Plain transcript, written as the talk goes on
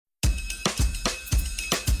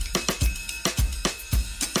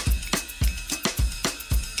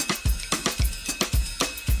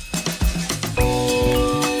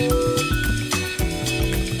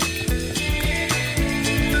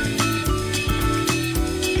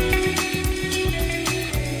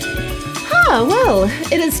Well,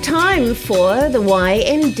 it is time for the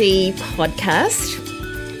Y&D podcast,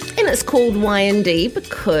 and it's called Y&D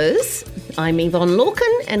because I'm Yvonne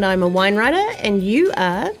Lorcan, and I'm a wine writer, and you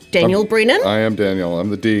are Daniel Brennan. I am Daniel. I'm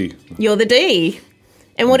the D. You're the D.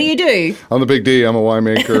 And what do you do? I'm the big D. I'm a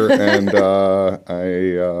winemaker, and I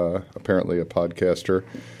apparently a podcaster,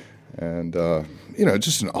 and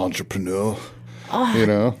just an entrepreneur. Do you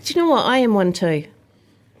know what? I am one too.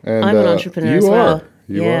 And I'm an entrepreneur as well.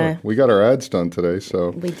 You are. We got our ads done today, so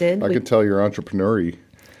we did. I could tell you're entrepreneur-y.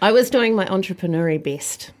 I was doing my entrepreneur-y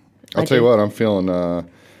best. I'll tell you what, I'm feeling a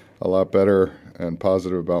lot better and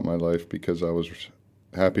positive about my life because I was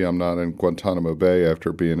happy I'm not in Guantanamo Bay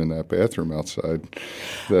after being in that bathroom outside.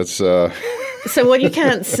 That's So what you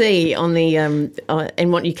can't see on the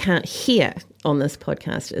and what you can't hear on this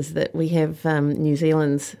podcast is that we have New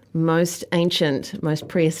Zealand's most ancient, most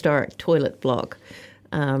prehistoric toilet block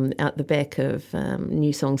out the back of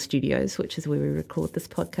New Song Studios, which is where we record this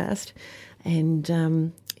podcast. And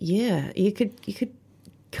you could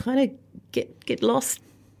kind of get lost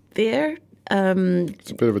there.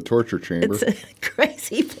 It's a bit of a torture chamber. It's a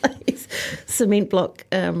crazy place. Cement block.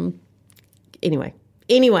 Anyway,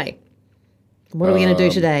 what are we going to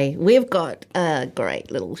do today? We've got a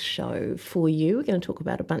great little show for you. We're going to talk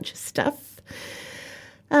about a bunch of stuff.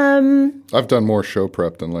 I've done more show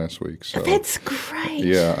prep than last week. So that's great.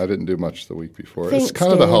 Yeah, I didn't do much the week before. Thanks, it's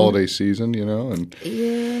kind of the holiday season, and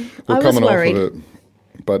yeah, we're coming off of it.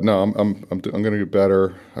 But no, I'm going to do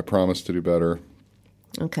better. I promise to do better.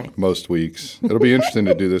 Okay. Most weeks. It'll be interesting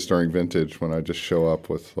to do this during vintage when I just show up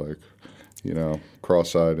with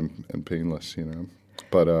cross-eyed and painless,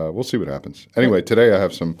 But we'll see what happens. Anyway, today I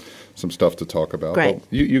have some stuff to talk about. Great.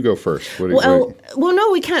 But you go first. Well,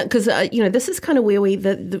 no, we can't because this is kind of where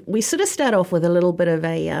we sort of start off with a little bit of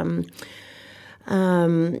a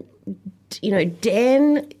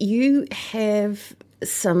Dan, you'll have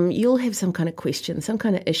some kind of question, some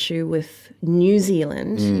kind of issue with New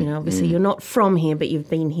Zealand. Obviously you're not from here, but you've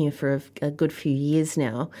been here for a good few years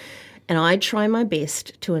now. And I try my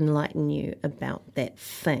best to enlighten you about that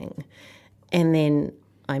thing. And then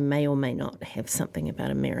I may or may not have something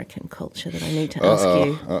about American culture that I need to ask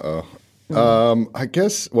you. I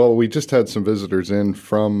guess, we just had some visitors in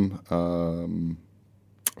from the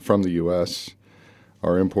U.S.,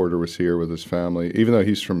 Our importer was here with his family, even though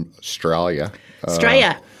he's from Australia.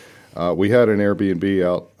 We had an Airbnb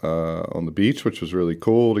out on the beach, which was really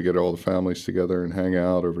cool to get all the families together and hang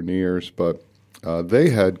out over New Year's. But they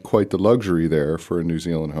had quite the luxury there for a New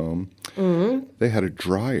Zealand home. Mm-hmm. They had a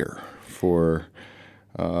dryer for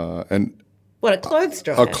What, a clothes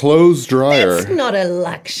dryer? A clothes dryer. That's not a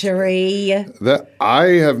luxury. That I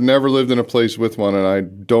have never lived in a place with one, and I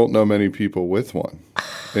don't know many people with one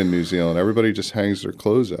in New Zealand. Everybody just hangs their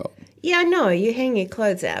clothes out. Yeah, I know. You hang your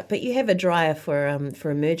clothes out, but you have a dryer for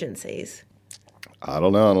emergencies. I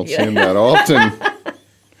don't know. I don't see them that often.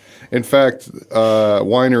 In fact,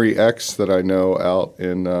 Winery X that I know out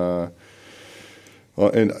in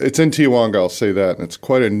and it's in Tiwanga, I'll say that. And it's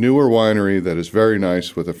quite a newer winery that is very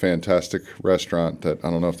nice with a fantastic restaurant that I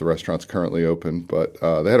don't know if the restaurant's currently open, but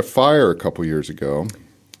they had a fire a couple years ago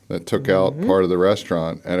that took out part of the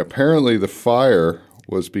restaurant. And apparently the fire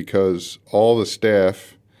was because all the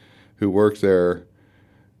staff who worked there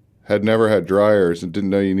had never had dryers and didn't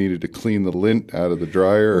know you needed to clean the lint out of the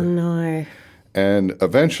dryer. No. And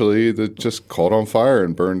eventually, it just caught on fire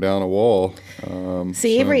and burned down a wall.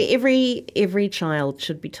 Every child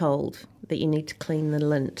should be told that you need to clean the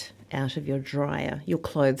lint out of your dryer, your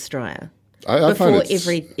clothes dryer. I find it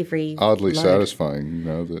every oddly load. satisfying,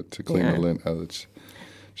 to clean the lint out. It's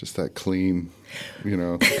just that clean,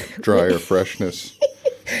 dryer freshness.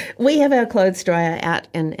 We have our clothes dryer out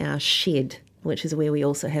in our shed, which is where we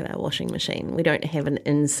also have our washing machine. We don't have an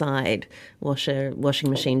inside washing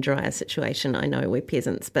machine dryer situation. I know we're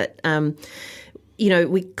peasants, but we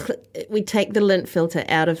take the lint filter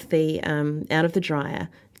out of the dryer,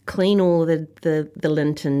 clean all the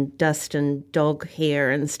lint and dust and dog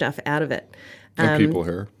hair and stuff out of it. And people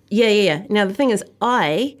hair. Yeah. Now the thing is,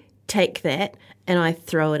 I take that and I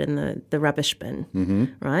throw it in the rubbish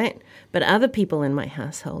bin, right? But other people in my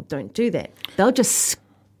household don't do that. They'll just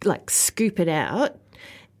scoop it out,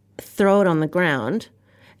 throw it on the ground,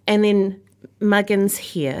 and then Muggins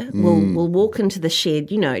here will walk into the shed,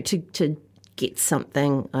 to get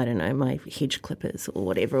something, I don't know, my hedge clippers or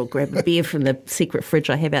whatever, or grab a beer from the secret fridge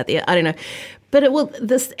I have out there, I don't know. But it will,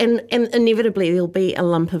 and inevitably there'll be a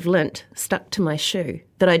lump of lint stuck to my shoe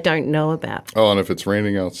that I don't know about. Oh, and if it's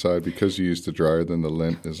raining outside because you used the dryer, then the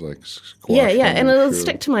lint is squashed. Yeah, and it'll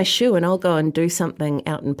stick to my shoe and I'll go and do something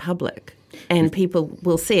out in public and people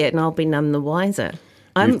will see it and I'll be none the wiser.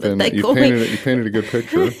 I'm. You painted a good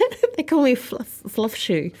picture. They call me Fluff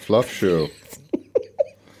Shoe. Fluff Shoe.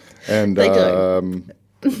 And They do.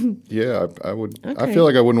 yeah, I would. Okay. I feel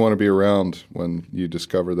like I wouldn't want to be around when you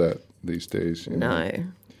discover that these days. You know?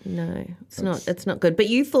 No, it's not good. But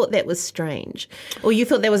you thought that was strange, or you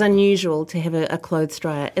thought that was unusual to have a clothes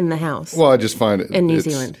dryer in the house. Well, I just find it in New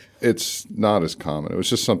Zealand. It's not as common. It was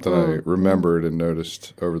just something I remembered and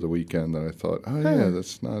noticed over the weekend that I thought, oh yeah,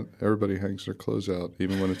 that's not. Everybody hangs their clothes out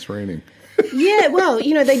even when it's raining. Yeah, well,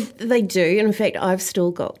 they do. In fact, I've still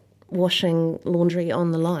got washing laundry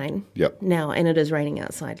on the line now, and it is raining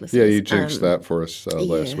outside, listeners. Yeah, you jinxed that for us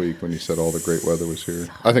last week when you said all the great weather was here.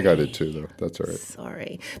 Sorry. I think I did too, though. That's all right.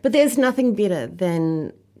 Sorry. But there's nothing better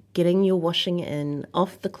than getting your washing in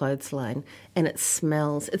off the clothesline, and it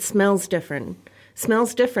smells different.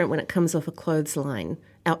 Smells different when it comes off a clothesline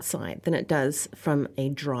outside than it does from a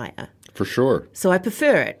dryer. For sure. So I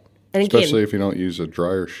prefer it. And especially again, if you don't use a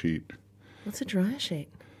dryer sheet. What's a dryer sheet?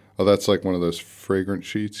 Oh, that's like one of those fragrant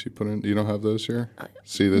sheets you put in. You don't have those here?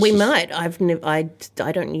 See, this we might. I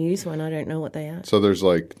don't use one. I don't know what they are. So there's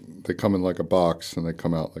they come in like a box and they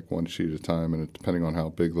come out like one sheet at a time. And depending on how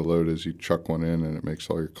big the load is, you chuck one in and it makes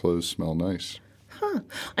all your clothes smell nice. Huh.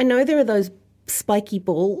 I know there are those spiky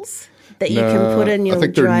balls that you can put in your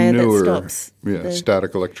dryer that stops. Yeah,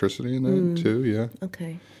 static electricity in that too, yeah.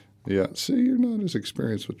 Okay. Yeah, see, you're not as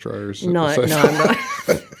experienced with dryers. No, I'm not.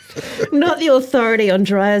 Not the authority on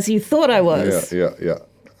dryers you thought I was. Yeah.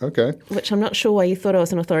 Okay. Which I'm not sure why you thought I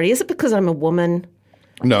was an authority. Is it because I'm a woman?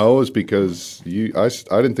 No, it's because I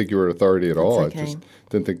didn't think you were an authority at all. Okay. I just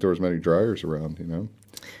didn't think there was many dryers around, you know.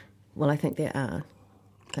 Well, I think there are.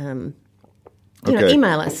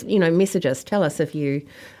 Email us, message us. Tell us if you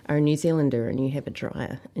are a New Zealander and you have a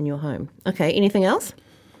dryer in your home. Okay, anything else?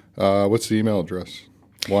 What's the email address?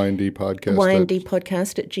 YNDpodcast.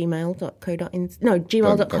 YNDpodcast@gmail.co.nz. No,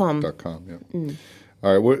 gmail.com. .com, yeah.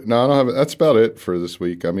 All right. No, I don't have. That's about it for this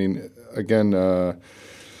week. I mean, again, I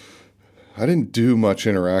didn't do much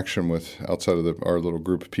interaction with outside of our little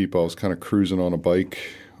group of people. I was kind of cruising on a bike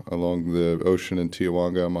along the ocean in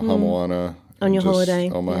Tiawanga, Mahamoana. On your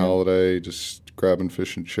holiday. On my holiday, just grabbing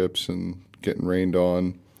fish and chips and getting rained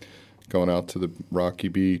on, going out to the rocky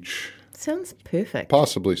beach. Sounds perfect.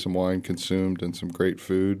 Possibly some wine consumed and some great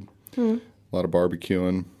food. A lot of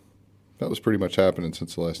barbecuing. That was pretty much happening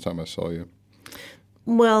since the last time I saw you.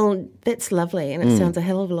 Well, that's lovely, and it sounds a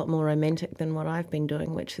hell of a lot more romantic than what I've been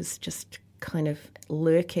doing, which is just kind of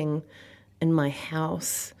lurking in my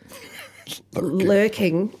house.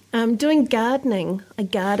 Lurking. Doing gardening. I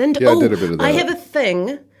gardened. Yeah, I did a bit of that. I have a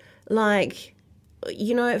thing, like,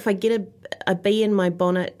 if I get a bee in my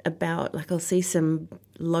bonnet about, like, I'll see some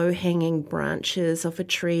low-hanging branches of a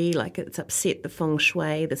tree, like it's upset the feng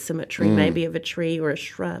shui, the symmetry maybe of a tree or a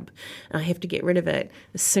shrub, and I have to get rid of it.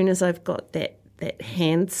 As soon as I've got that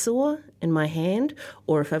hand saw in my hand,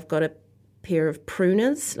 or if I've got a pair of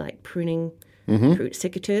pruners, like pruning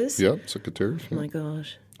secateurs. Yep, secateurs. Oh my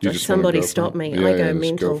gosh. Somebody stop me. Yeah, I go just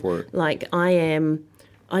mental. Go for it. Like I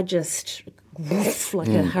just like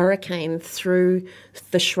a hurricane through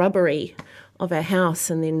the shrubbery of our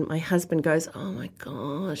house, and then my husband goes, "Oh my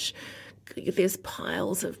gosh, there's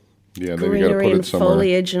piles of greenery and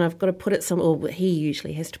foliage, and I've got to put it somewhere." Well, he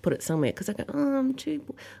usually has to put it somewhere because I go, I'm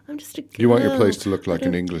just a girl. You want your place to look like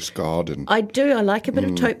an English garden. I do. I like a bit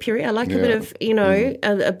of topiary. I like a bit of,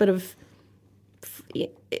 a bit of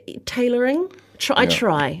tailoring. I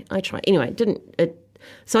try. Anyway,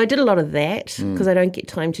 so I did a lot of that because I don't get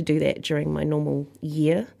time to do that during my normal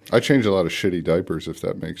year. I change a lot of shitty diapers, if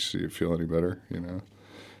that makes you feel any better,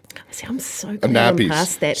 See, I'm so glad I'm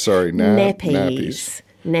past that. Sorry, nappies.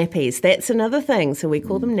 Nappies. That's another thing. So we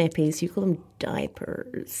call them nappies. You call them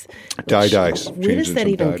diapers. Dice. Where does that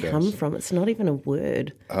even come from? It's not even a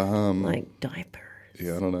word. Like diaper.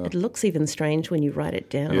 Yeah, I don't know. It looks even strange when you write it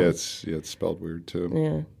down. Yeah, it's spelled weird too.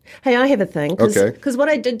 Yeah. Hey, I have a thing. Okay. Because what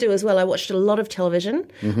I did do as well, I watched a lot of television.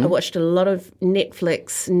 I watched a lot of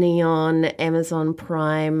Netflix, Neon, Amazon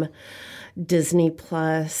Prime, Disney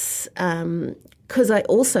Plus. Because I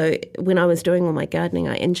also, when I was doing all my gardening,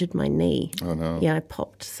 I injured my knee. Oh, no. Yeah, I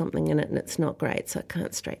popped something in it and it's not great, so I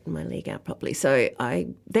can't straighten my leg out properly. So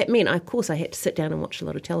that meant, of course, I had to sit down and watch a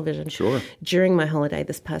lot of television during my holiday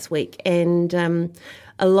this past week. And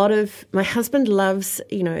my husband loves,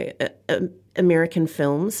 American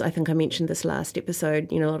films. I think I mentioned this last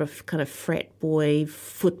episode, a lot of kind of frat boy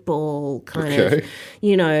football kind of,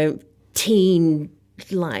 teen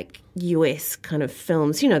like US kind of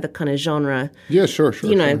films, the kind of genre. Yeah, sure.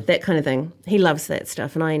 That kind of thing. He loves that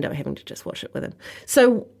stuff, and I end up having to just watch it with him.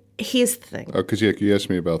 So here's the thing. Oh, because you asked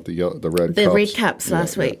me about the red The cups. red cups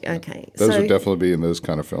last week. Okay. Those would definitely be in those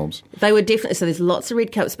kind of films. They would definitely. So there's lots of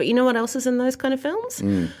red cups. But you know what else is in those kind of films?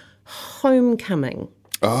 Homecoming.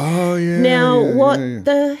 Oh, yeah. Now, what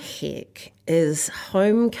the heck is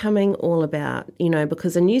Homecoming all about? You know,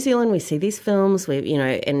 because in New Zealand we see these films, where, you know,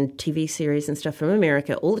 and TV series and stuff from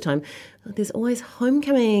America all the time. There's always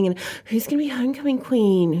homecoming, and who's going to be homecoming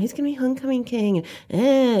queen? Who's going to be homecoming king?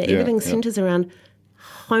 And everything centers around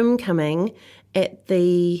homecoming at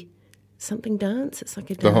the something dance. It's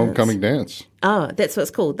like a dance. The homecoming dance. Oh, that's what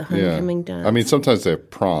it's called, the homecoming dance. I mean, sometimes they have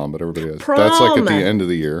prom, but everybody has. Prom. That's like at the end of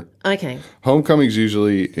the year. Okay. Homecoming's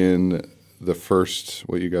usually in the first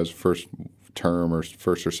term or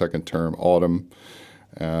first or second term, autumn.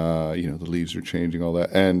 You know, the leaves are changing, all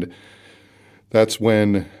that. And that's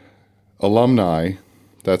when alumni,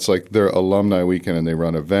 that's like their alumni weekend, and they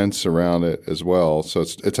run events around it as well. So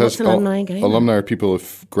it has alumni again? Alumni are people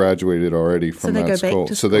who've graduated already from that school.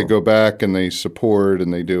 So they go back and they support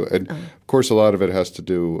and they do. And of course, a lot of it has to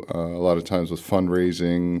do a lot of times with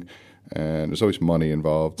fundraising, and there's always money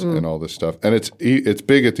involved and all this stuff. And it's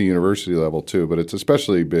big at the university level too, but it's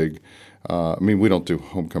especially big. I mean, we don't do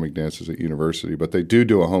homecoming dances at university, but they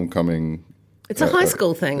do a homecoming. It's a high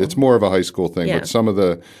school thing. It's more of a high school thing, Yeah. but some of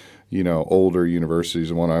the, you know, older universities,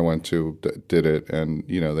 the one I went to did it, and,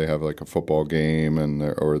 you know, they have like a football game,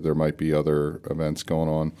 or there might be other events going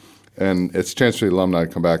on. And it's a chance for the alumni to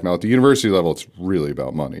come back. Now, at the university level, it's really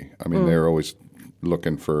about money. I mean, they're always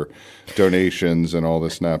looking for donations and all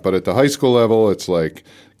this and that. But at the high school level, it's like,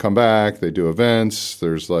 come back, they do events.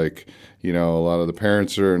 There's like, you know, a lot of the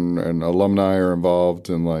parents and alumni are involved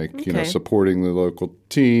in like, you know, supporting the local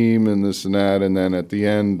team and this and that. And then at the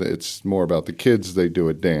end, it's more about the kids. They do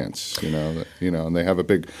a dance, you know, and they have a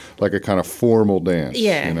big, like a kind of formal dance,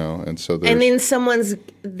 you know. And so and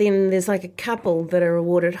then there's like a couple that are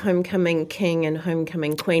awarded homecoming king and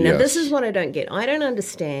homecoming queen. Now, this is what I don't get. I don't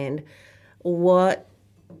understand why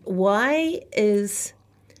is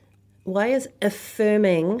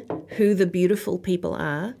affirming who the beautiful people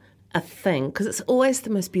are a thing? Because it's always the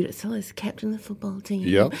most beautiful. It's always the captain of the football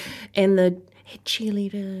team, and the head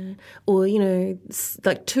cheerleader, or, you know,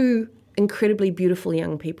 like two incredibly beautiful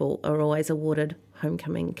young people are always awarded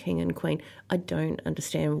homecoming king and queen. I don't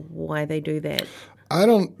understand why they do that. I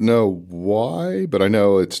don't know why, but I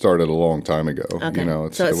know it started a long time ago. Okay. You know,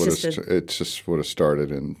 So it just would have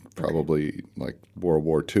started in probably like World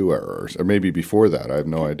War II era, or maybe before that. I have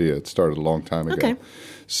no idea. It started a long time ago. Okay.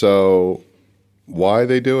 So why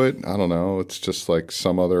they do it, I don't know. It's just like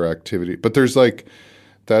some other activity. But there's like,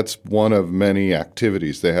 that's one of many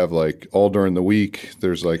activities. They have like all during the week,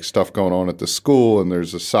 there's like stuff going on at the school, and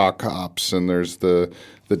there's the sock hops, and there's the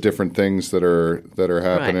different things that are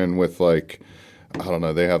happening with like, I don't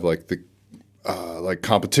know, they have like the like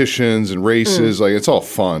competitions and races. Like, it's all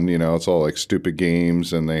fun, you know. It's all like stupid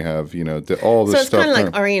games, and they have, you know, all this stuff. So it's kind of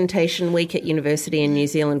like orientation week at university in New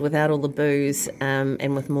Zealand without all the booze,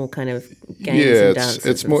 and with more kind of games and dances.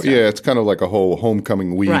 It's more. Yeah, it's kind of like a whole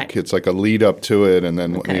homecoming week. Right. It's like a lead up to it, and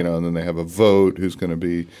then you know, and then they have a vote who's going to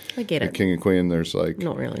be I get the it. king and queen. There's like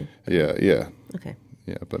Not really. Yeah. Okay.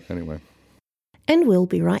 Yeah, but anyway. And we'll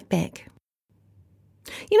be right back.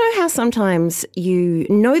 You know how sometimes you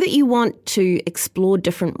know that you want to explore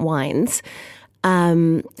different wines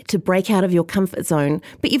to break out of your comfort zone,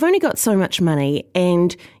 but you've only got so much money,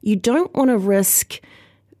 and you don't want to risk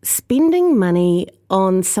spending money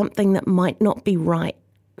on something that might not be right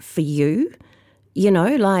for you. You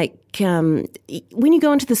know, like when you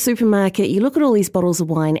go into the supermarket, you look at all these bottles of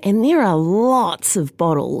wine, and there are lots of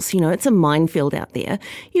bottles. You know, it's a minefield out there.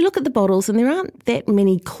 You look at the bottles, and there aren't that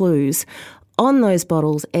many clues on those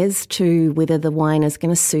bottles as to whether the wine is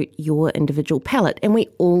going to suit your individual palate. And we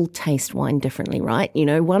all taste wine differently, right? You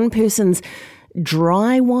know, one person's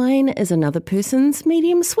dry wine is another person's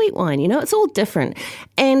medium sweet wine. You know, it's all different.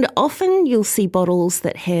 And often you'll see bottles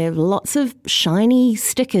that have lots of shiny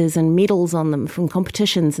stickers and medals on them from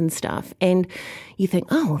competitions and stuff. And you think,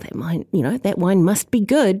 oh, that wine must be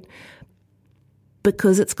good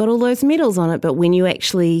because it's got all those medals on it. But when you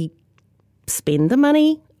actually spend the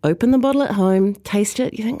money, open the bottle at home, taste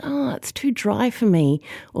it, you think, oh, it's too dry for me,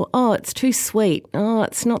 or oh, it's too sweet, oh,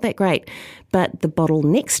 it's not that great. But the bottle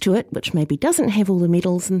next to it, which maybe doesn't have all the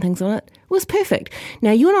medals and things on it, was perfect. Now,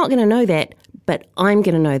 you're not going to know that, but I'm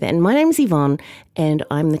going to know that. And my name's Yvonne, and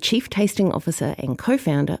I'm the Chief Tasting Officer and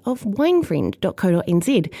co-founder of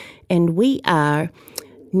winefriend.co.nz. And we are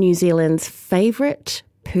New Zealand's favourite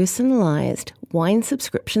personalised wine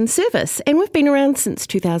subscription service, and we've been around since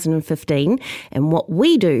 2015. And what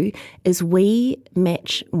we do is we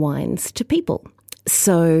match wines to people.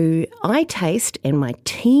 So I taste, and my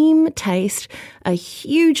team taste, a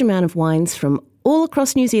huge amount of wines from all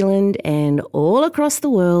across New Zealand and all across the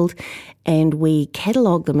world, and we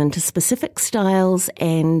catalogue them into specific styles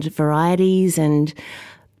and varieties and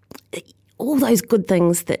all those good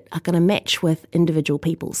things that are going to match with individual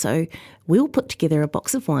people. So we'll put together a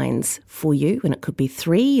box of wines for you, and it could be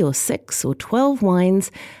 3 or 6 or 12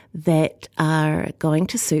 wines that are going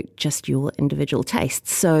to suit just your individual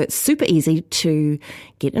tastes. So it's super easy to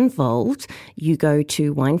get involved. You go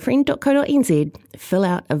to winefriend.co.nz, fill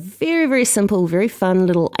out a very, very simple, very fun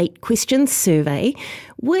little 8-question survey,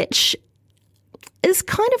 which is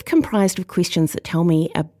kind of comprised of questions that tell me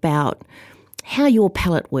about how your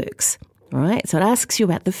palate works. All right, so it asks you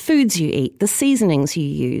about the foods you eat, the seasonings you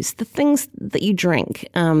use, the things that you drink,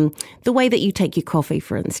 the way that you take your coffee,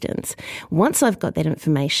 for instance. Once I've got that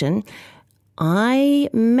information, I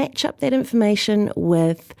match up that information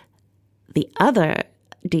with the other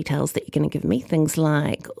details that you're going to give me, things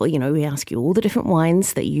like, we ask you all the different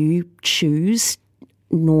wines that you choose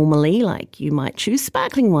normally, like you might choose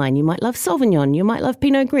sparkling wine, you might love Sauvignon, you might love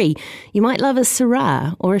Pinot Gris, you might love a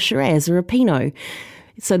Syrah or a Shiraz or a Pinot.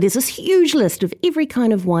 So there's this huge list of every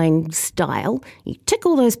kind of wine style. You tick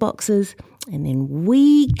all those boxes, and then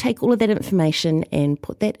we take all of that information and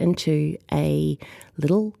put that into a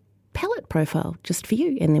little palette profile just for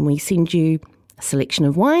you. And then we send you a selection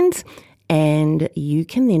of wines, and you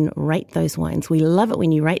can then rate those wines. We love it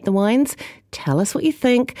when you rate the wines. Tell us what you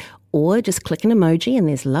think, or just click an emoji, and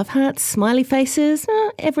there's love hearts, smiley faces,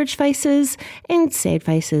 average faces, and sad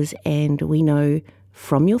faces, and we know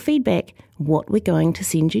from your feedback what we're going to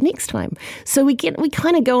send you next time. So we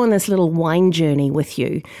kind of go on this little wine journey with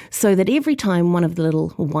you, so that every time one of the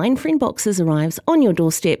little Wine Friend boxes arrives on your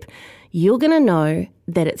doorstep, you're going to know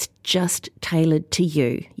that it's just tailored to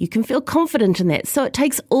you. You can feel confident in that. So it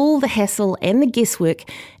takes all the hassle and the guesswork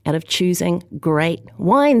out of choosing great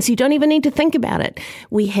wines. You don't even need to think about it.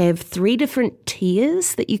 We have 3 different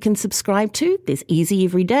tiers that you can subscribe to. There's Easy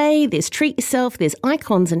Every Day, there's Treat Yourself, there's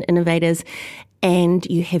Icons and Innovators, and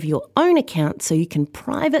you have your own account, so you can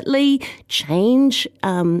privately change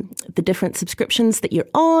the different subscriptions that you're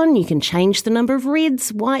on. You can change the number of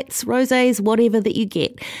reds, whites, rosés, whatever that you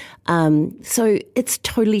get. So it's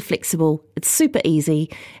totally flexible. It's super easy,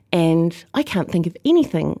 and I can't think of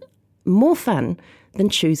anything more fun than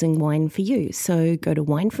choosing wine for you. So go to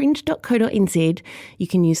winefriend.co.nz. You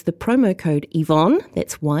can use the promo code Yvonne,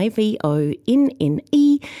 that's YVONNE,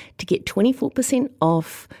 to get 24%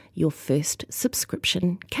 off your first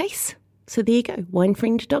subscription case. So there you go,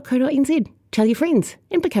 winefriend.co.nz. Tell your friends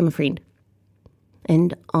and become a friend.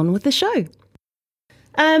 And on with the show.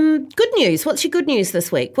 Good news. What's your good news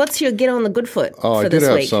this week? What's your get on the good foot for this week?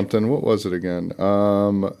 I did have something. What was it again?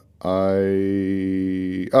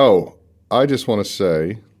 I just want to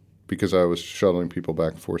say, because I was shuttling people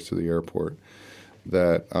back and forth to the airport,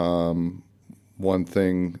 that one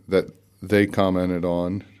thing that they commented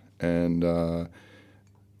on and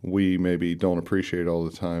we maybe don't appreciate all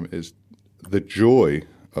the time is the joy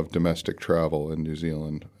of domestic travel in New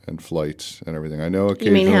Zealand and flights and everything. I know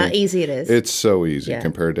occasionally... You mean how easy it is? It's so easy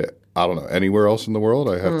compared to, I don't know, anywhere else in the world.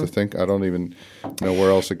 I have to think. I don't even know where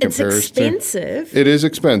else it compares It's expensive. It is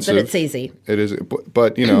expensive. But it's easy. It is,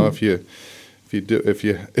 but if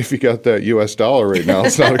you got that US dollar right now,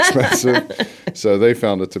 it's not expensive. So they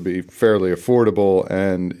found it to be fairly affordable.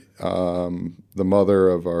 And the mother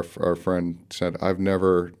of our friend said, I've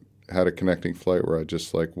never had a connecting flight where I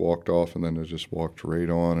just walked off and then I just walked right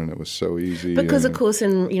on, and it was so easy. Because of course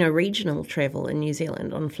in regional travel in New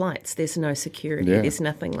Zealand on flights, there's no security. Yeah. There's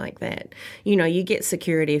nothing like that. You get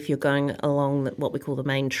security if you're going along what we call the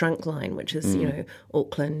main trunk line, which is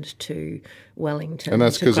Auckland to Wellington. And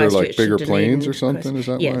that's because they're bigger planes or something. Is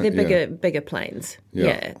that why? They're bigger planes.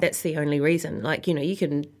 Yeah, that's the only reason. You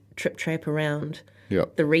can trap around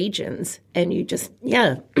the regions, and you just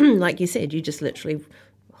like you said, you just literally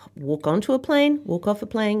walk onto a plane, walk off a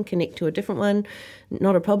plane, connect to a different one,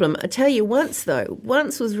 not a problem. I tell you, once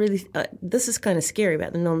was really, this is kind of scary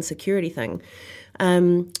about the non-security thing.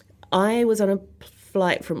 I was on a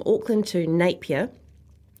flight from Auckland to Napier,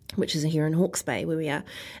 which is here in Hawke's Bay where we are,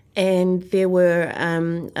 and there were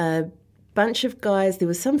a bunch of guys. There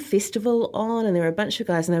was some festival on, and there were a bunch of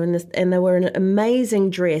guys, and they were in an amazing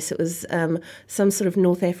dress. It was some sort of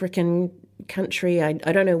North African country. I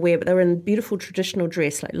don't know where, but they were in beautiful traditional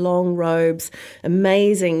dress, like long robes,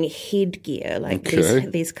 amazing headgear, like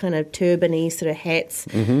these kind of turban-y sort of hats.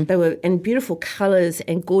 They were in beautiful colours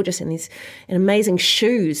and gorgeous, and amazing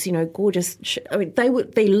shoes. Gorgeous.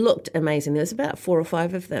 They looked amazing. There was about 4 or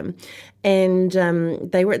 5 of them, and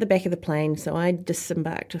they were at the back of the plane. So I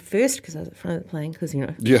disembarked first because I was at the front of the plane. Because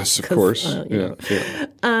yes, of course,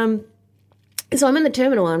 So I'm in the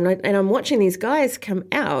terminal and I'm watching these guys come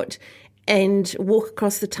out and walk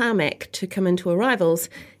across the tarmac to come into arrivals,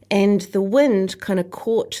 and the wind kind of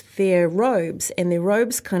caught their robes, and their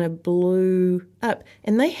robes kind of blew up,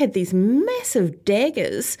 and they had these massive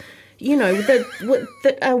daggers,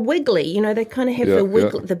 that are wiggly. They kind of have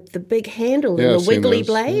the big handle and the wiggly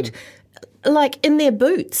blade, like in their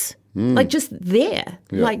boots, like just there.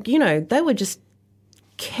 Yeah. Like, they were just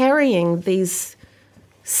carrying these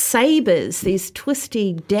sabers, these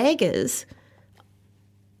twisty daggers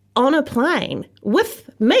on a plane with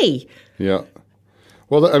me. Yeah.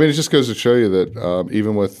 Well, it just goes to show you that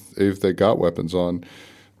even if they got weapons on,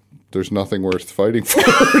 there's nothing worth fighting for.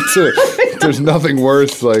 There's nothing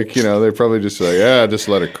worth, they probably just say, just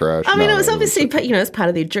let it crash. It was obviously, it's part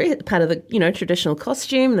of their dress, part of the, traditional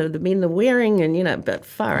costume the men are wearing, and, but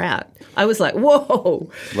far out. I was like, whoa.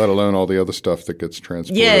 Let alone all the other stuff that gets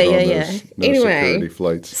transported on those security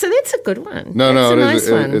flights. So that's a good one. No, that's a nice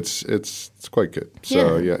one. It's quite good.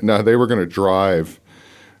 So, no, they were going to drive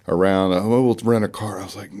around. We'll rent a car. I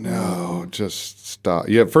was like, no, just stop.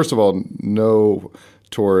 Yeah, first of all, no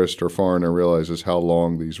tourist or foreigner realizes how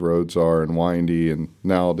long these roads are and windy and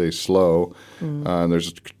nowadays slow. And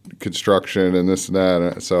there's construction and this and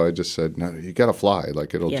that. So I just said, no, you got to fly.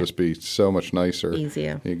 It'll just be so much nicer.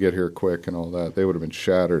 Easier. You get here quick and all that. They would have been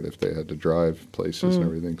shattered if they had to drive places and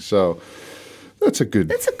everything. So that's a good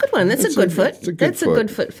one. That's a good foot. That's a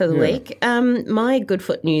good foot for the week. My good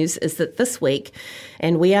foot news is that this week,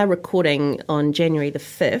 and we are recording on January the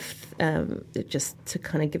 5th, just to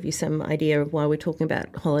kind of give you some idea of why we're talking about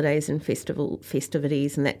holidays and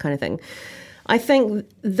festivities and that kind of thing. I think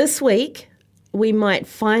this week we might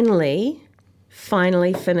finally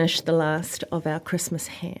finish the last of our Christmas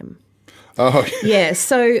ham. Oh, yeah.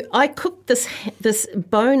 So I cooked this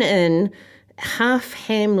bone-in half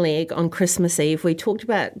ham leg on Christmas Eve. We talked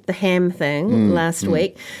about the ham thing last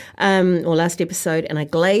week, or last episode, and I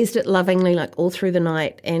glazed it lovingly all through the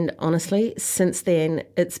night. And honestly, since then,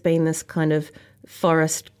 it's been this kind of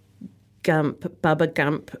Forrest Gump, Bubba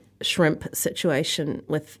Gump shrimp situation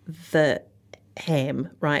with the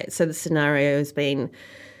ham, right? So the scenario has been,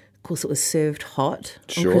 of course, it was served hot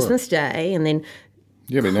on Christmas Day, and then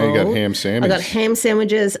but now you got ham sandwiches. I've got ham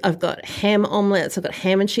sandwiches. I've got ham omelets. I've got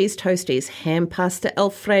ham and cheese toasties, ham pasta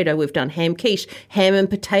Alfredo. We've done ham quiche, ham and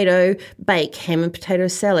potato bake, ham and potato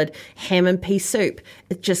salad, ham and pea soup.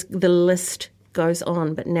 It just, the list goes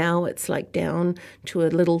on. But now it's down to a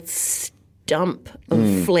little stump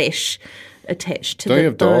of flesh attached to the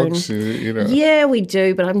bone. Don't you have dogs? Yeah, we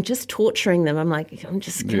do, but I'm just torturing them. I'm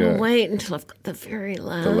just going to wait until I've got the very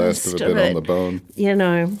last of a bit on the bone.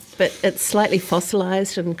 But it's slightly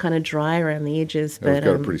fossilized and kind of dry around the edges. But we've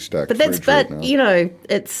got a pretty stacked fridge right now.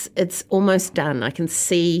 It's almost done. I can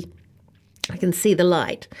see the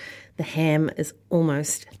light. The ham is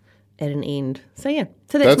almost at an end. So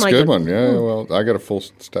that's my good one. Yeah, well, I got a full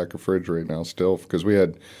stack of fridge right now still because we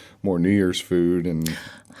had more New Year's food and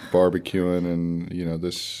barbecuing and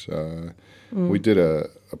this we did a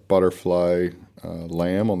butterfly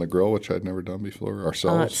lamb on the grill, which I'd never done before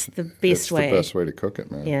ourselves. It's the best way. It's the best way to cook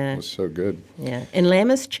it, man. Yeah. It was so good. Yeah, and lamb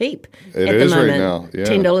is cheap at the moment. Right now. Yeah.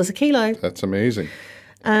 $10 a kilo. That's amazing.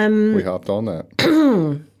 We hopped on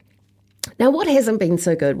that. Now, what hasn't been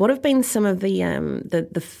so good? What have been some of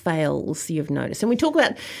the fails you've noticed? And we talk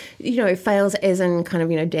about, fails as in kind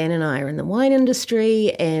of, Dan and I are in the wine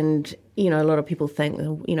industry, and, a lot of people think,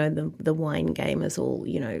 the wine game is all,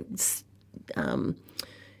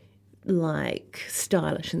 like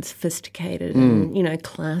stylish and sophisticated and,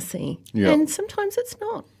 classy. Yeah. And sometimes it's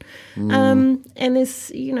not. And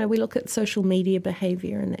there's, we look at social media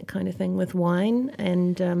behaviour and that kind of thing with wine,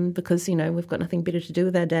 and because, we've got nothing better to do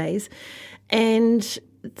with our days. And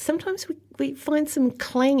sometimes we find some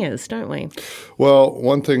clangers, don't we? Well,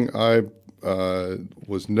 one thing I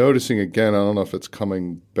was noticing again, I don't know if it's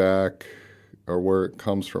coming back or where it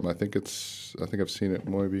comes from. I think I've seen it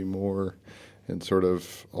maybe more in sort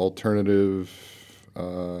of alternative,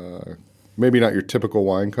 maybe not your typical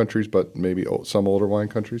wine countries, but maybe some older wine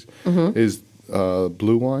countries, is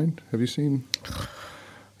blue wine. Have you seen?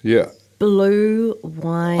 Yeah. blue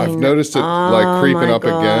wine. I've noticed it creeping up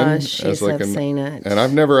again. Yes, I've seen it. And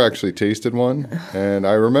I've never actually tasted one. And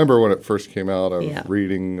I remember when it first came out, I was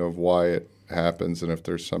reading of why it happens and if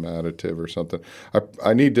there's some additive or something.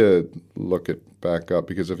 I need to look it back up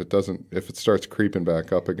because if it starts creeping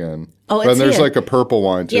back up again. And there's like a purple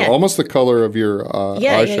wine too, almost the color of your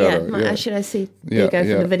eyeshadow. My eyeshadow. See, there you go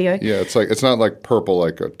from the video. Yeah, it's not like purple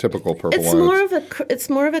like a typical purple wine. It's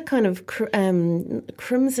more of a kind of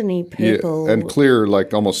crimsony purple. Yeah, and clear,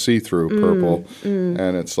 like almost see-through purple.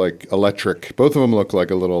 And it's like electric. Both of them look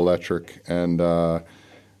like a little electric. And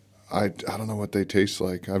I don't know what they taste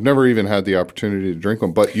like. I've never even had the opportunity to drink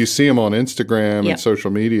them, but you see them on Instagram and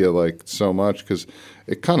social media like so much because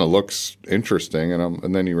it kind of looks interesting,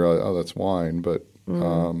 and then you realize, oh, that's wine, but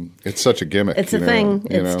it's such a gimmick. It's a thing.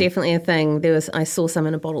 It's definitely a thing. I saw some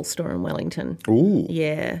in a bottle store in Wellington. Ooh,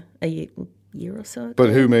 yeah, a year or so ago.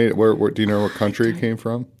 But who made it? Where do you know what country it came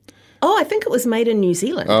from? Oh, I think it was made in New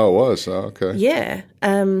Zealand. Oh, it was? Oh, okay. Yeah,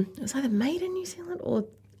 it was either made in New Zealand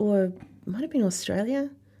or it might have been Australia.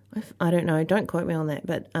 I don't know. Don't quote me on that.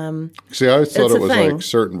 But see, I always thought it was like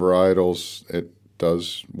certain varietals it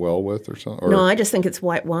does well with or something. Or, no, I just think it's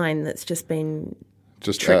white wine that's just been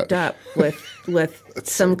tricked up with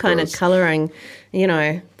some kind of colouring,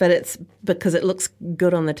 But it's because it looks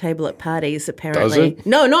good on the table at parties. Apparently, does it?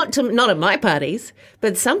 No, not at my parties,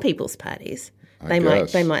 but some people's parties. They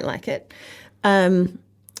might like it. I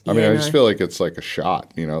just feel like it's like a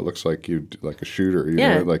shot. It looks like like a shooter. You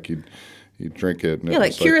know, like you drink it. And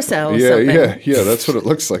like Curacao or something. Yeah. That's what it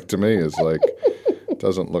looks like to me. Is like it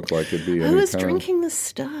doesn't look like it'd be. Who is drinking this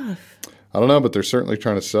stuff? I don't know, but they're certainly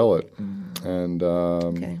trying to sell it. And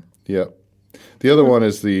yeah, the other one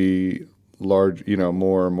is the large.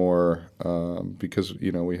 More and more because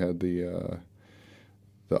we had the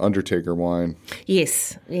Undertaker wine.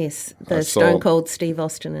 Yes. The Stone Cold Steve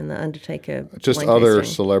Austin and the Undertaker. Just wine other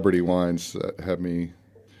tasting. celebrity wines that have me.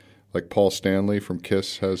 Like Paul Stanley from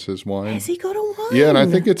Kiss has his wine. Has he got a wine? Yeah, and I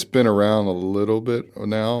think it's been around a little bit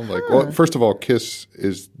now. Like, well, first of all, Kiss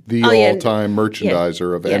is the all-time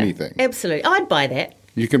merchandiser of anything. Absolutely, I'd buy that.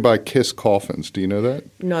 You can buy Kiss coffins. Do you know that?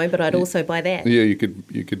 No, but I'd also buy that. Yeah, you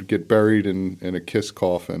could get buried in a Kiss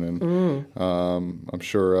coffin, and I'm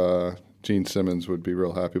sure Gene Simmons would be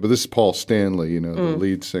real happy. But this is Paul Stanley, the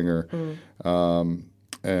lead singer,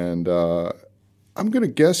 and. I'm going to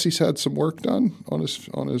guess he's had some work done on his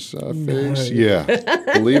face. No. Yeah,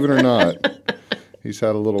 believe it or not, he's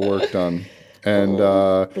had a little work done, and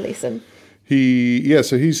bless him.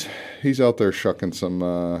 So he's out there shucking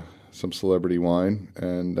some celebrity wine,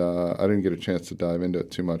 and I didn't get a chance to dive into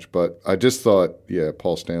it too much, but I just thought,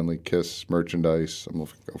 Paul Stanley, Kiss merchandise,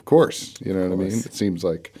 of course, you know what I mean. It seems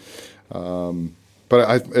like,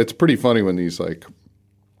 but it's pretty funny when these like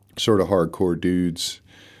sort of hardcore dudes.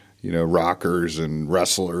 Rockers and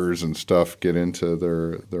wrestlers and stuff get into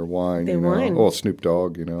their wine. Wine. Well, Snoop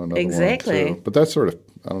Dogg, another exactly. one too. But that's sort of,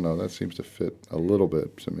 I don't know, that seems to fit a little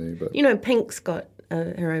bit to me. But Pink's got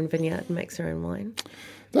her own vineyard and makes her own wine.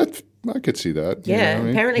 I could see that. Yeah,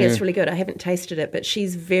 apparently it's really good. I haven't tasted it, but she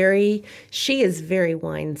is very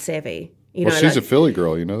wine savvy. She's a Philly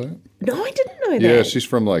girl, you know that? No, I didn't know that. Yeah, she's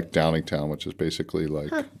from like Downingtown, which is basically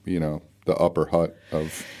like, the upper hut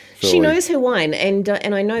of Philly. She knows her wine, and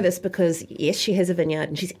I know this because, yes, she has a vineyard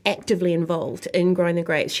and she's actively involved in growing the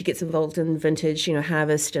grapes. She gets involved in vintage,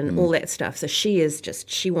 harvest and all that stuff. So she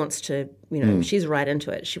wants to, she's right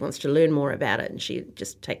into it. She wants to learn more about it, and she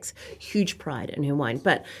just takes huge pride in her wine.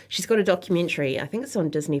 But she's got a documentary, I think it's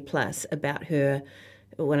on Disney Plus, about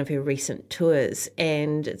one of her recent tours,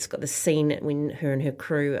 and it's got the scene when her and her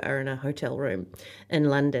crew are in a hotel room in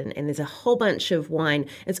London, and there's a whole bunch of wine.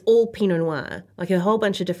 It's all Pinot Noir, like a whole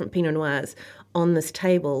bunch of different Pinot Noirs on this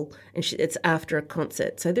table, and it's after a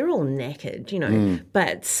concert, so they're all knackered,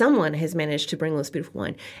 but someone has managed to bring this beautiful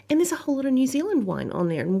wine, and there's a whole lot of New Zealand wine on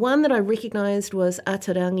there, and one that I recognised was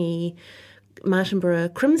Atarangi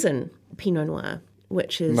Martinborough Crimson Pinot Noir,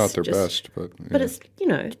 which is not their best, but it's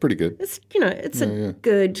it's pretty good. It's it's a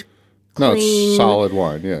good, clean, it's solid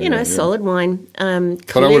wine. Yeah, solid wine.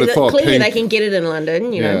 But I would have thought clearly Pink, they can get it in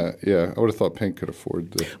London. Yeah. I would have thought Pink could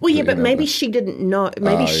afford the. Well, but maybe she didn't know.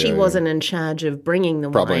 Maybe she wasn't in charge of bringing the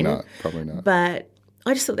wine. Probably not. But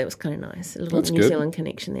I just thought that was kind of nice. A little New Zealand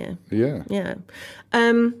connection there. Yeah.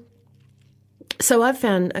 So I've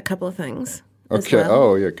found a couple of things. Okay. Well.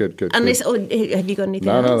 Oh, yeah. Good. Unless, have you got anything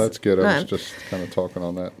else? No, that's good. I was just kind of talking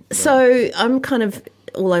on that. So I'm kind of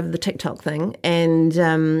all over the TikTok thing, and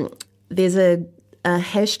there's a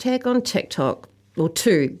hashtag on TikTok, or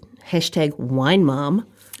two, hashtag WineMom,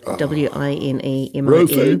 WineMom.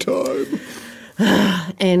 Rosé time.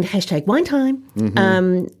 And hashtag wine time.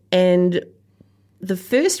 And the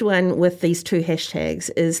first one with these two hashtags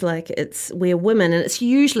is like it's where women, and it's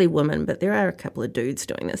usually women, but there are a couple of dudes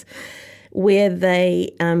doing this, where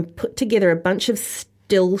they put together a bunch of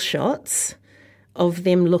still shots of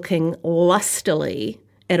them looking lustily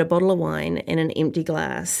at a bottle of wine in an empty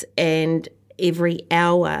glass, and every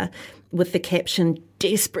hour with the caption,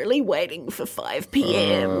 desperately waiting for 5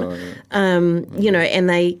 p.m. And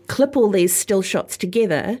they clip all these still shots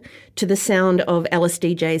together to the sound of Alice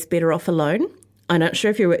DJ's Better Off Alone. I'm not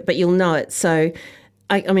sure if but you'll know it. So,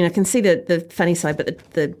 I can see the funny side, but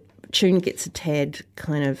the tune gets a tad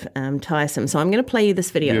kind of tiresome. So I'm going to play you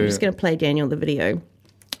this video. I'm just going to play Daniel the video.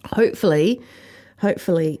 Hopefully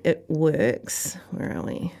it works. Where are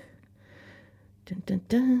we? Dun, dun,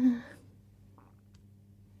 dun.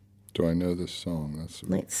 Do I know this song?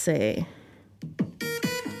 Let's see.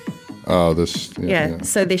 Oh, this. Yeah.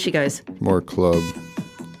 So there she goes. More club.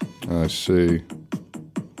 I see.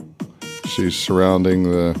 She's surrounding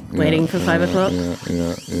the... Waiting for 5 o'clock? Yeah,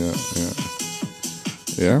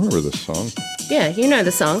 I remember this song. Yeah, you know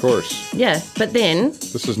the song. Of course. Yeah, but then...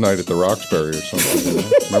 This is Night at the Roxbury or something.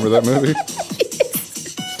 Remember that movie?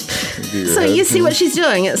 So you see what she's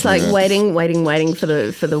doing. It's like waiting for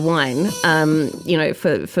the wine,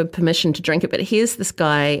 for permission to drink it. But here's this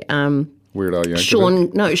guy... Weird Al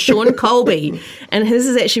Yankovic? Sean Colby. And his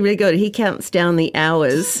is actually really good. He counts down the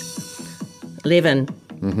hours. 11.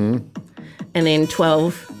 Mm-hmm. And then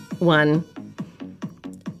 12, 1.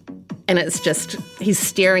 And it's just, he's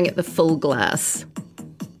staring at the full glass.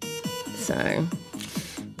 So.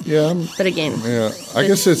 Yeah. But again. Yeah. I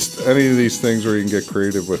guess it's any of these things where you can get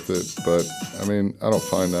creative with it. But, I mean, I don't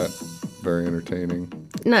find that very entertaining.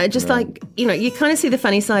 No, just you kind of see the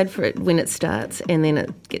funny side for it when it starts, and then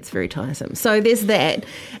it gets very tiresome. So there's that.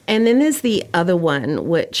 And then there's the other one,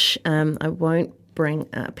 which I won't bring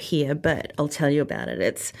up here, but I'll tell you about it.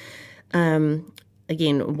 It's,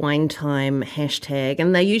 again, wine time hashtag,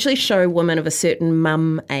 and they usually show women of a certain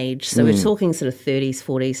mum age, so we're talking sort of 30s,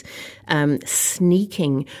 40s,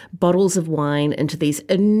 sneaking bottles of wine into these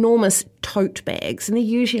enormous tote bags, and they're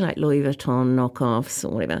usually like Louis Vuitton knockoffs or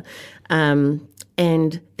whatever,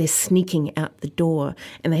 and they're sneaking out the door,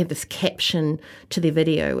 and they have this caption to their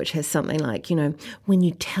video which has something like, when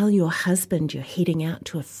you tell your husband you're heading out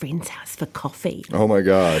to a friend's house for coffee. Oh my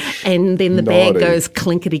gosh. And then the bag goes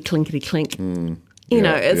clinkety, clinkety, clink.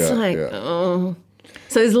 Oh.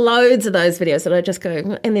 So there's loads of those videos that I just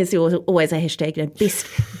go, and there's always a hashtag, best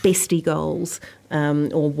bestie goals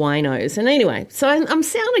or winos. And anyway, so I'm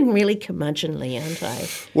sounding really curmudgeonly, aren't I?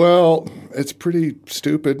 Well, it's pretty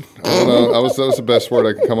stupid. I don't know. That was the best word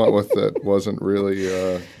I could come up with that wasn't really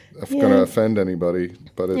going to offend anybody.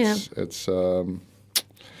 But it's a thing.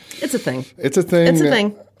 It's a thing. It's a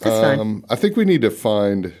thing. That's fine. I think we need to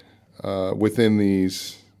find within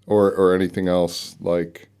these or anything else,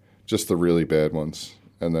 like just the really bad ones,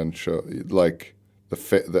 and then show like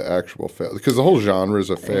the actual fail, because the whole genre is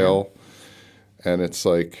a fail, and it's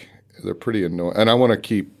like they're pretty annoying. And I want to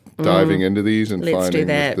keep diving into these and finding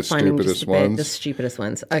the stupidest ones. The stupidest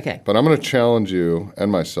ones. Okay. But I'm going to challenge you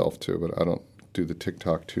and myself too. But I don't do the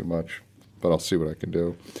TikTok too much. But I'll see what I can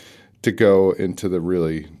do to go into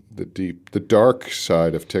the dark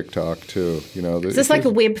side of TikTok too. Is this like a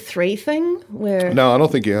Web3 thing? Where no, I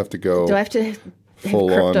don't think you have to go. Do I have to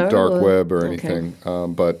full on dark web or anything?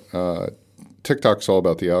 Okay. But TikTok's all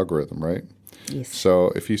about the algorithm, right? Yes.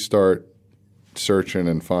 So if you start searching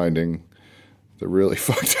and finding the really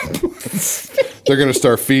fucked up ones, they're going to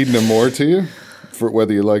start feeding them more to you, for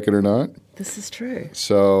whether you like it or not. This is true.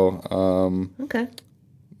 So okay.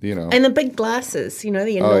 And the big glasses, the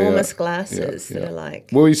enormous glasses that are like...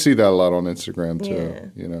 Well, you see that a lot on Instagram,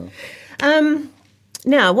 too,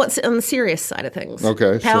 Now, what's on the serious side of things?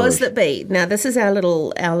 Okay, Powers that be. Now, this is our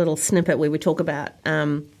little snippet where we talk about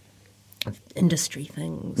industry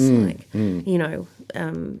things,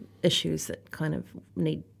 issues that kind of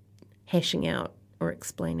need hashing out or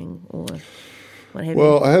explaining or what have you.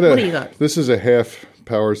 Well, what do you got? This is a half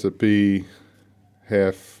powers that be,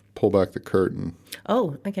 half pull back the curtain.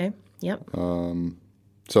 Oh, okay. Yep.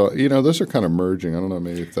 So, those are kind of merging. I don't know,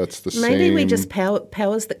 maybe if that's the same. Maybe we just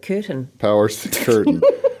powers the curtain. Powers the curtain.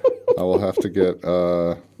 I will have to get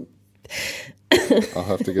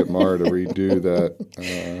Mara to redo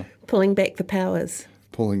that. Pulling back the powers.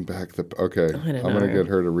 Pulling back the... Okay. I don't know. I'm going to get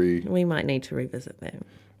her to We might need to revisit that.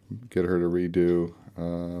 Get her to redo...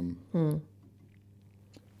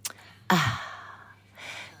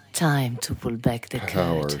 Time to pull back the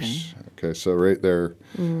powers. curtain. Okay, so right there.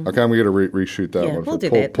 Okay, I'm going to reshoot that one. We'll do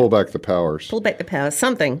that. Pull back the powers. Pull back the powers.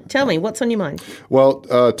 Something. Tell me, what's on your mind? Well,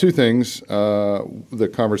 two things.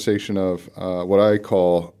 The conversation of what I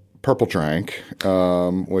call Purple Drank,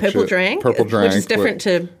 Purple Drank, Purple Drank, which is different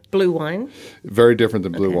to blue wine. very different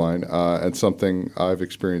than blue wine, and something I've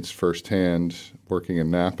experienced firsthand working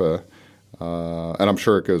in Napa. And I'm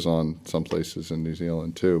sure it goes on some places in New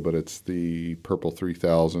Zealand too, but it's the Purple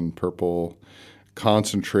 3000 purple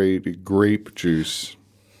concentrated grape juice.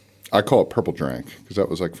 I call it Purple Drank because that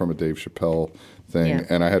was like from a Dave Chappelle thing. Yeah.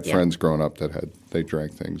 And I had friends growing up that they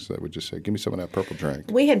drank things that would just say, give me some of that Purple Drank.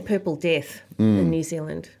 We had Purple Death in New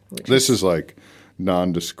Zealand. This is like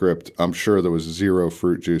nondescript. I'm sure there was zero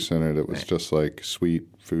fruit juice in it. It was just like sweet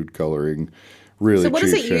food coloring, really So what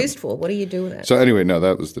is cheap it shit. used for? What do you do with it? So anyway, no,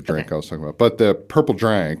 that was the drink I was talking about. But the Purple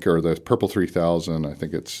Drank, or the Purple 3000, I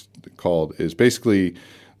think it's called, is basically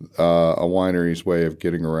a winery's way of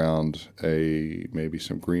getting around maybe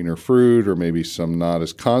some greener fruit or maybe some not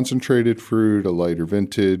as concentrated fruit, a lighter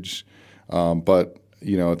vintage. But,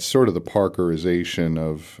 it's sort of the Parkerization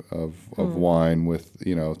of wine with,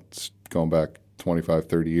 it's going back 25,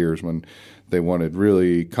 30 years when they wanted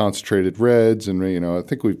really concentrated reds. And, I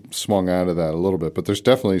think we've swung out of that a little bit. But there's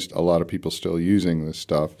definitely a lot of people still using this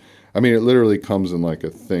stuff. I mean, it literally comes in like a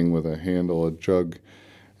thing with a handle, a jug.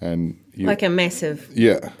 And like a massive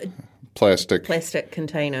plastic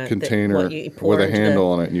container with a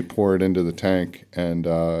handle on it, and you pour it into the tank. And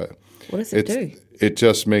what does it do? It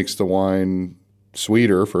just makes the wine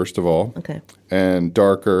sweeter, first of all, and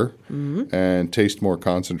darker, and taste more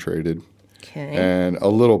concentrated. Okay. And a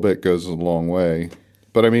little bit goes a long way.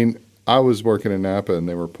 But I mean, I was working in Napa, and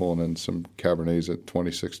they were pulling in some Cabernets at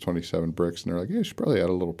 26, 27 bricks, and they're like, "Yeah, you should probably add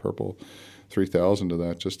a little Purple 3000 to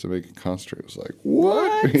that just to make it concentrate." It was like,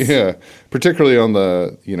 what? Yeah, particularly on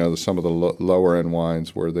the some of the lower end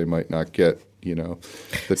wines where they might not get the so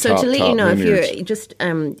top. So to let you know, vineyards. if you're just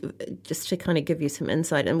to kind of give you some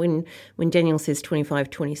insight, and when Daniel says 25,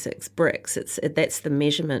 26 bricks, that's the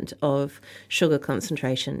measurement of sugar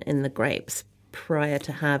concentration in the grapes prior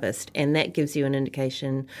to harvest, and that gives you an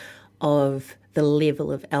indication of the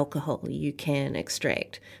level of alcohol you can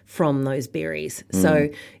extract from those berries. So,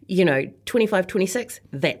 25, 26,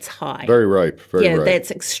 that's high. Very ripe. Very ripe.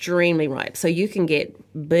 That's extremely ripe. So you can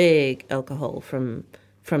get big alcohol from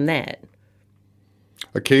that.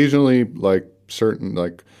 Occasionally, like certain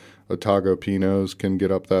Otago Pinots can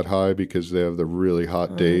get up that high because they have the really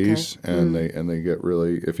hot days, and they get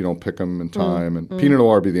really, if you don't pick them in time. And Pinot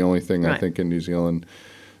Noir would be the only thing I think in New Zealand.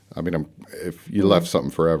 I mean, if you left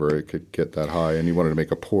something forever, it could get that high, and you wanted to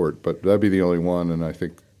make a port, but that'd be the only one. And I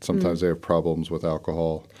think sometimes they have problems with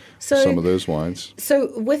alcohol. So, some of those wines.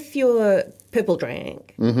 So with your Purple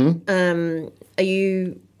Drank, are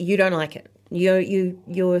you don't like it?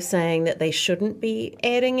 You're saying that they shouldn't be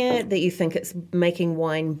adding it, that you think it's making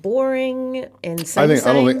wine boring and same. I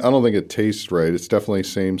don't think it tastes right. It's definitely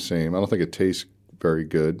same. I don't think it tastes very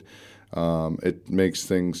good. It makes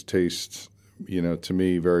things taste, to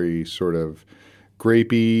me, very sort of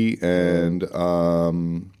grapey and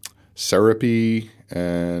syrupy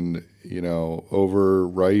and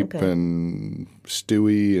overripe and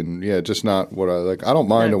stewy and just not what I like. I don't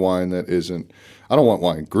mind a wine that isn't. I don't want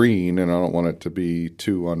wine green, and I don't want it to be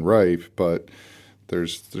too unripe. But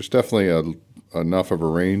there's definitely enough of a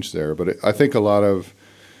range there. But I think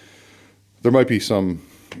there might be some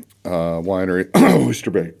winery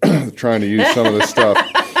Oyster Bay trying to use some of this stuff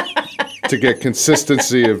to get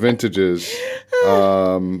consistency of vintages.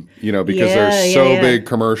 Because they're so big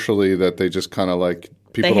commercially that they just kind of like.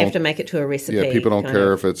 They have to make it to a recipe. Yeah, people don't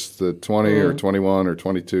care if it's the 20 or 21 or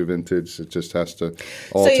 22 vintage. It just has to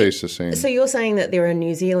all taste the same. So you're saying that there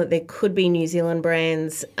could be New Zealand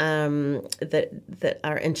brands that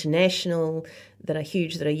are international, that are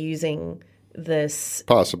huge, that are using this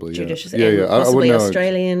possibly judicious, yeah. possibly I would know.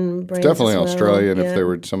 Australian brands. Definitely as well. Australian if there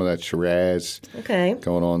were some of that Shiraz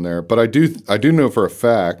going on there. But I do know for a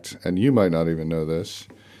fact, and you might not even know this,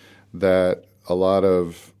 that a lot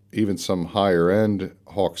of even some higher end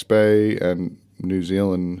Hawke's Bay and New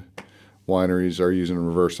Zealand wineries are using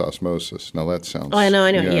reverse osmosis. Now that sounds. Oh, I know.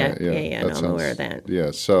 Yeah, No, I'm aware of that.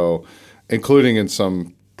 Yeah, so including in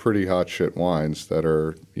some pretty hot shit wines that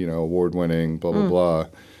are award winning, blah blah blah,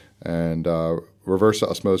 and reverse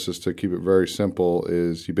osmosis, to keep it very simple,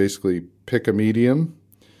 is you basically pick a medium,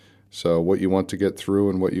 so what you want to get through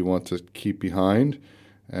and what you want to keep behind.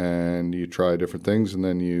 And you try different things, and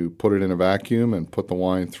then you put it in a vacuum and put the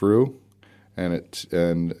wine through, and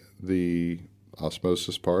the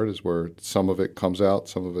osmosis part is where some of it comes out,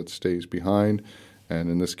 some of it stays behind, and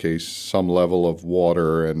in this case, some level of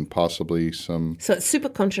water and possibly some. So it's super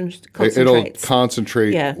It'll concentrates.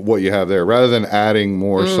 concentrate what you have there. Rather than adding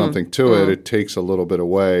more something to it, it takes a little bit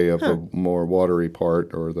away of the more watery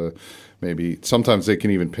part, or maybe sometimes they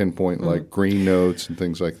can even pinpoint like green notes and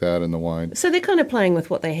things like that in the wine. So they're kind of playing with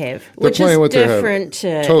what they have, which playing is with what they have. different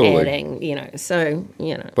to Totally. adding, so,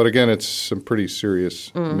 But again, it's some pretty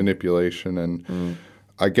serious manipulation. And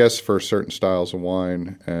I guess for certain styles of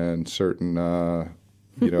wine and certain,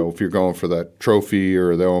 if you're going for that trophy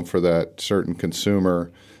or they're going for that certain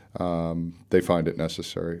consumer, they find it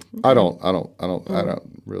necessary. I don't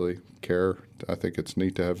really care. I think it's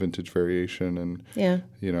neat to have vintage variation, and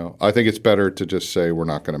I think it's better to just say we're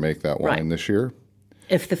not going to make that wine this year.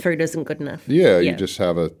 If the fruit isn't good enough. Yeah, you just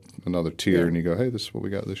have another tier, and you go, hey, this is what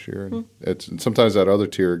we got this year. And and sometimes that other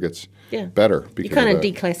tier gets better. Because you kind of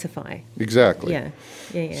declassify. Exactly.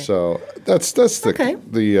 Yeah. So that's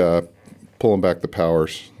the pulling back the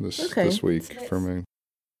powers this week for me.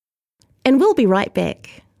 And we'll be right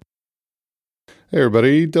back. Hey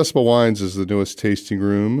everybody, Decibel Wines is the newest tasting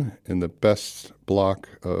room in the best block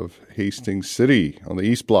of Hastings City on the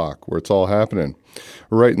East Block, where it's all happening.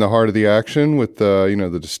 We're right in the heart of the action with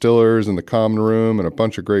the distillers and the common room and a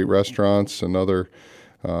bunch of great restaurants and other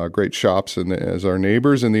great shops as our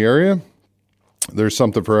neighbors in the area. There's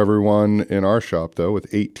something for everyone in our shop, though,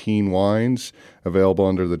 with 18 wines available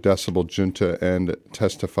under the Decibel Junta and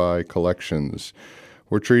Testify collections.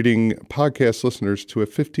 We're treating podcast listeners to a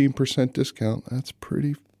 15% discount. That's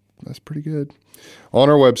pretty good. On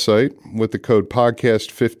our website, with the code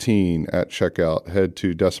podcast15 at checkout, head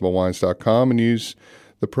to decibelwines.com and use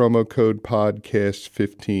the promo code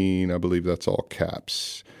podcast15. I believe that's all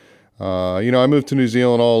caps. I moved to New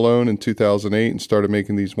Zealand all alone in 2008 and started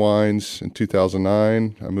making these wines in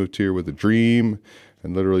 2009. I moved here with a dream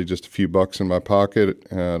and literally just a few bucks in my pocket.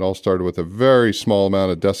 And it all started with a very small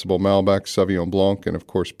amount of Decibel Malbec, Sauvignon Blanc, and of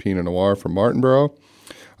course Pinot Noir from Martinborough.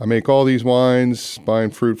 I make all these wines, buying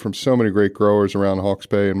fruit from so many great growers around Hawke's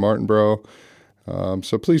Bay and Martinborough.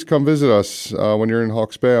 So please come visit us. When you're in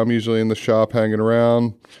Hawke's Bay, I'm usually in the shop hanging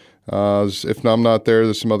around. If I'm not there,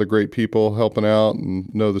 there's some other great people helping out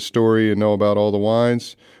and know the story and know about all the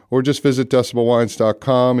wines. Or just visit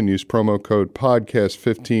decibelwines.com and use promo code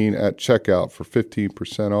podcast15 at checkout for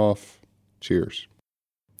 15% off. Cheers.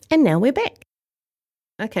 And now we're back.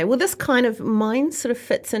 Okay, well, this kind of mine sort of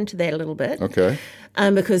fits into that a little bit. Okay.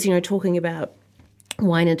 Because, talking about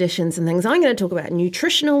wine additions and things, I'm going to talk about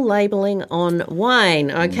nutritional labeling on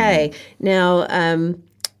wine. Okay. Now,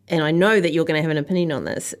 and I know that you're going to have an opinion on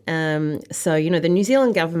this. So, the New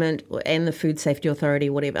Zealand government and the Food Safety Authority,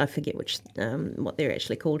 whatever, I forget what they're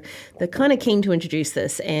actually called, they're kind of keen to introduce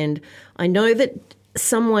this. And I know that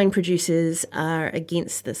some wine producers are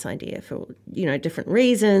against this idea for, different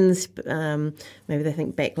reasons. Maybe they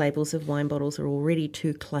think back labels of wine bottles are already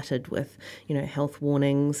too cluttered with, health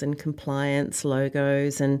warnings and compliance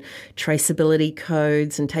logos and traceability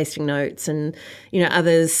codes and tasting notes. And,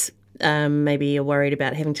 others maybe are worried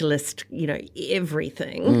about having to list,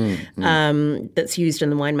 everything that's used in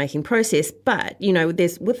the winemaking process. But,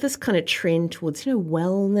 there's with this kind of trend towards,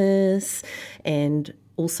 wellness and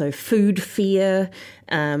also food fear,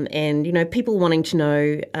 and people wanting to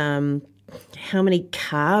know how many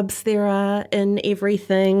carbs there are in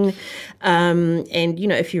everything. And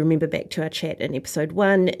if you remember back to our chat in episode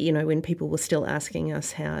 1, when people were still asking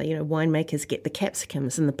us how winemakers get the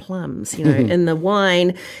capsicums and the plums in the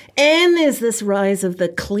wine, and there's this rise of the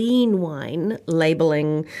clean wine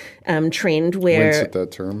labeling trend where Wince at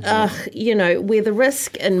that term. where the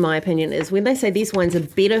risk, in my opinion, is when they say these wines are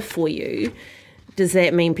better for you, does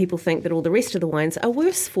that mean people think that all the rest of the wines are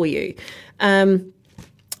worse for you? And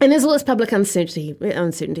there's all this public uncertainty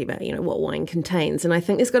about, what wine contains. And I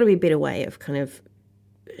think there's got to be a better way of kind of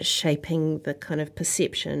shaping the kind of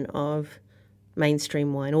perception of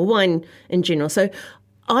mainstream wine or wine in general. So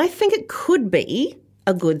I think it could be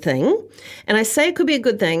a good thing. And I say it could be a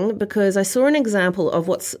good thing because I saw an example of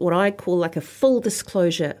what I call like a full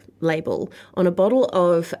disclosure label on a bottle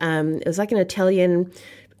of, it was like an Italian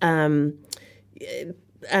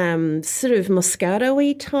sort of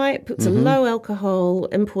Moscato-y type. It's a low alcohol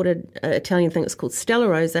imported Italian thing. It's called Stella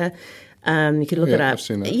Rosa. You could look it up. I've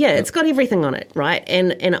seen that. Yeah, it's got everything on it, right?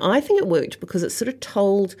 And I think it worked because it sort of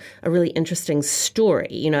told a really interesting story.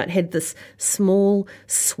 It had this small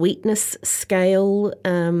sweetness scale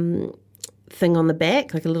thing on the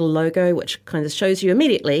back, like a little logo, which kind of shows you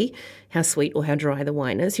immediately how sweet or how dry the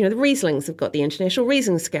wine is. The Rieslings have got the International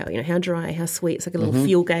Riesling Scale, how dry, how sweet. It's like a little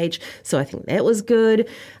fuel gauge. So I think that was good.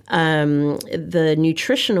 The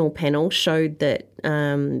nutritional panel showed that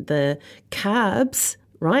the carbs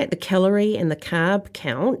right? The calorie and the carb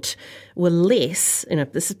count were less,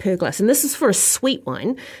 this is per glass, and this is for a sweet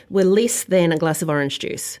wine, were less than a glass of orange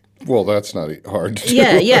juice. Well, that's not hard to do.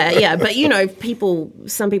 Yeah. But,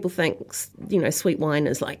 some people think, sweet wine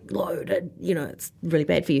is like loaded, it's really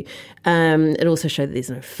bad for you. It also showed that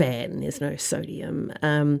there's no fat and there's no sodium.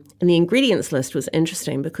 And the ingredients list was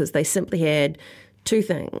interesting because they simply had two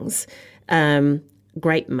things.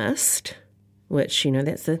 Grape must, which,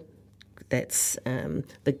 that's the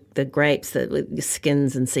grapes, the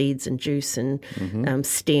skins and seeds and juice and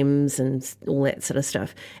stems and all that sort of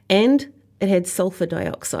stuff. And it had sulfur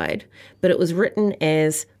dioxide, but it was written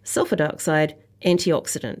as sulfur dioxide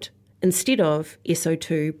antioxidant instead of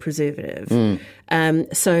SO2 preservative. And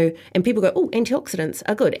people go, oh, antioxidants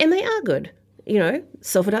are good. And they are good.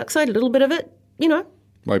 Sulfur dioxide, a little bit of it,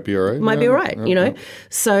 might be all right. Might be all right,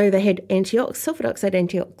 So they had sulfur dioxide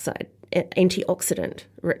antioxidant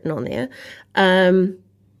written on there.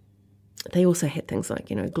 They also had things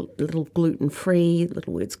like, little gluten-free,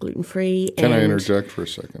 little words gluten-free. Can I interject for a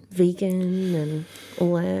second? Vegan and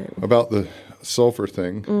all that. About the sulfur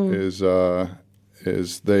thing is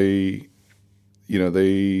they,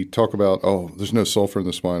 they talk about, there's no sulfur in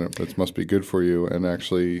this wine. It must be good for you. And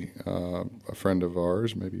actually, a friend of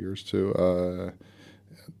ours, maybe yours too,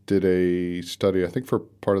 did a study, I think for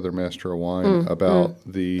part of their Master of Wine, about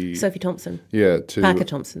the... Sophie Thompson. Yeah. Parker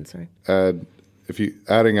Thompson, sorry.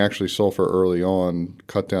 Adding actually sulfur early on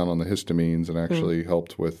cut down on the histamines and actually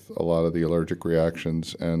helped with a lot of the allergic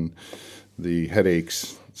reactions and the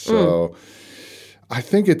headaches. So I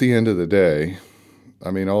think at the end of the day,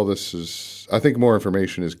 all this is, I think more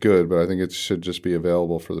information is good, but I think it should just be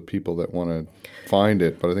available for the people that want to find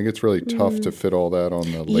it. But I think it's really tough to fit all that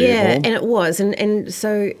on the label. Yeah, and it was. And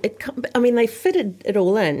so, they fitted it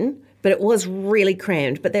all in, but it was really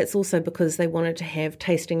crammed. But that's also because they wanted to have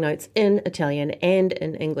tasting notes in Italian and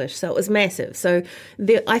in English. So it was massive. So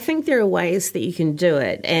I think there are ways that you can do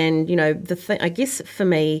it. And, I guess for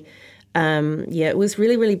me, it was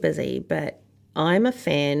really, really busy. But I'm a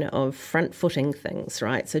fan of front-footing things,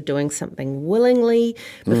 right? So doing something willingly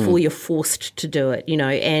before you're forced to do it,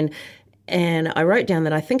 And I wrote down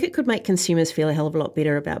that I think it could make consumers feel a hell of a lot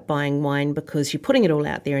better about buying wine because you're putting it all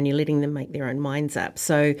out there and you're letting them make their own minds up.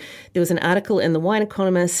 So there was an article in The Wine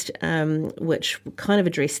Economist which kind of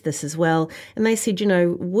addressed this as well. And they said,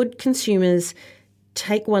 would consumers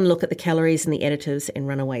take one look at the calories and the additives and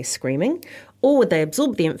run away screaming? Or would they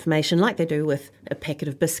absorb the information like they do with a packet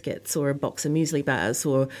of biscuits or a box of muesli bars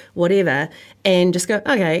or whatever and just go,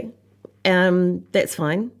 okay, that's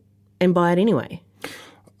fine, and buy it anyway?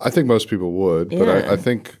 I think most people would, but I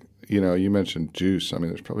think, you mentioned juice.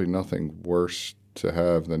 There's probably nothing worse to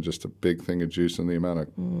have than just a big thing of juice and the amount of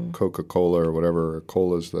Coca-Cola or whatever, or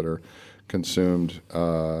colas that are consumed.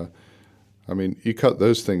 You cut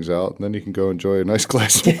those things out, and then you can go enjoy a nice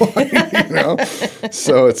glass of wine,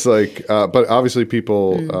 So it's like, but obviously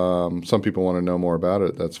people, some people want to know more about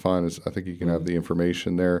it. That's fine. I think you can have the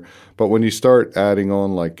information there. But when you start adding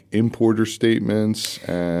on like importer statements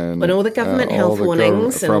and all the government health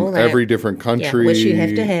warnings from all that, every different country, which you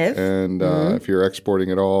have to have, and if you're exporting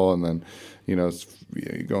it all, and then you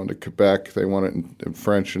go into Quebec, they want it in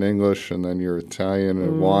French and English, and then you're Italian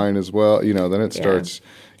and wine as well. Then it starts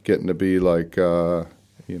getting to be like, stereo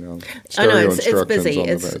it's busy.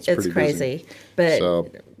 It's crazy. Busy. But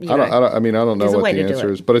so, I don't know what the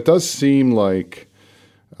answer is, but it does seem like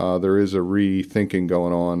there is a rethinking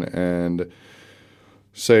going on. And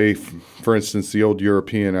say, for instance, the old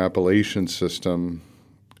European appellation system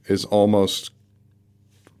is almost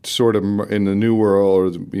sort of in the new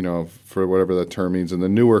world, or for whatever that term means, in the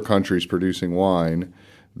newer countries producing wine,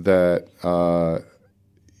 that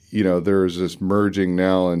there's this merging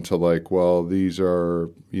now into like, well, these are,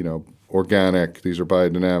 organic, these are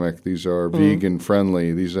biodynamic, these are vegan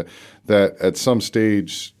friendly, these are, that at some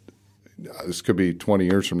stage, this could be 20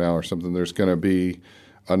 years from now or something, there's going to be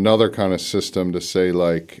another kind of system to say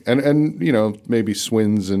like, and maybe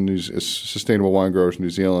Swins and Sustainable Wine Growers New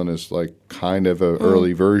Zealand is like kind of an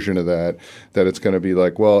early version of that it's going to be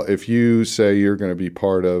like, well, if you say you're going to be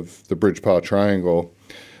part of the Bridgepaw Triangle,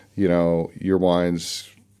 your wines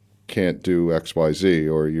can't do XYZ,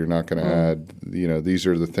 or you're not going to add, these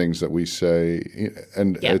are the things that we say.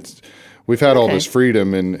 And we've had all this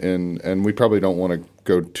freedom and we probably don't want to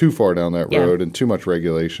go too far down that road and too much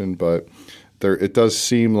regulation, but it does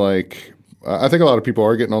seem like, I think a lot of people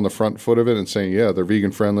are getting on the front foot of it and saying, yeah, they're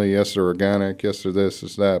vegan friendly. Yes, they're organic. Yes, they're this,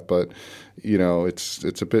 is that. But,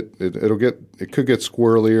 it's a bit, it could get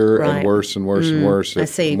squirrelier and worse and worse and worse. I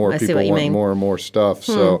see. More people want more and more stuff.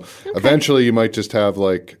 So eventually you might just have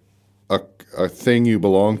like a thing you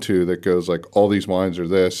belong to that goes like all these wines are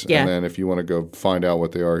this, Yeah. and then if you want to go find out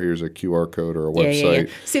what they are, here's a QR code or a Yeah, website.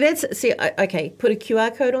 yeah. Okay, put a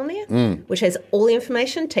QR code on there, which has all the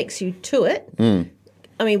information, takes you to it.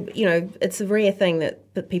 I mean, it's a rare thing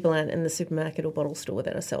that people aren't in the supermarket or bottle store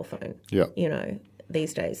without a cell phone. Yeah.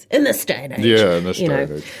 These days, in this day and age. Yeah, in this day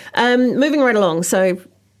and age. Moving right along. So,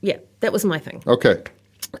 yeah, that was my thing. Okay.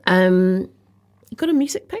 You got a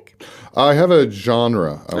music pick? I have a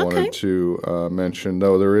genre I Okay. wanted to mention,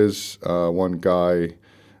 though there is one guy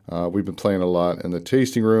we've been playing a lot in the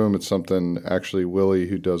tasting room. It's something actually Willie,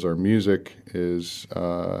 who does our music, is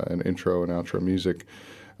an intro and outro music.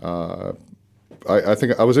 I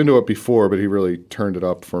think I was into it before, but he really turned it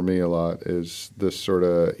up for me a lot, is this sort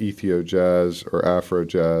of Ethio jazz or Afro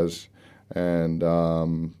jazz, and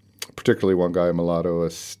particularly one guy, Mulatto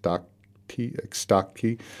Stocky.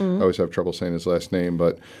 I always have trouble saying his last name,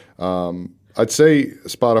 but I'd say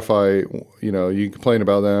Spotify, you can complain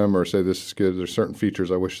about them or say this is good. There's certain features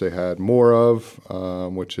I wish they had more of,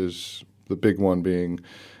 which is the big one being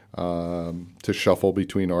to shuffle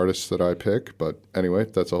between artists that I pick. But anyway,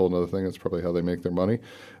 that's a whole other thing. That's probably how they make their money.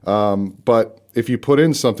 But if you put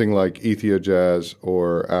in something like Ethio jazz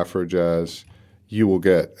or Afro jazz, you will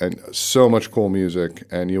get so much cool music,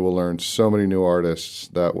 and you will learn so many new artists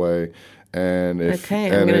that way. And I'm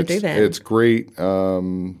going to do that. It's great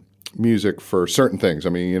music for certain things. I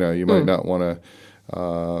mean, you might not want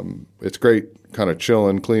to. It's great, kind of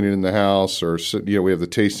chilling, cleaning in the house, or we have the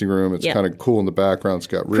tasting room. It's kind of cool in the background. It's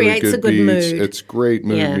got really Creates good a good beats. mood. It's great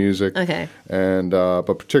mood music. Okay. And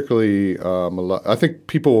but particularly, I think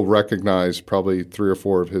people will recognize probably 3 or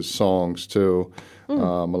 4 of his songs too.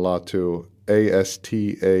 Mulatu.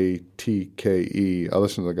 Astatke. I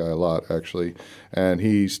listen to the guy a lot, actually. And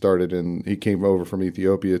he came over from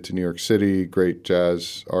Ethiopia to New York City, great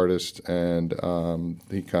jazz artist, and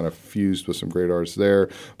he kind of fused with some great artists there.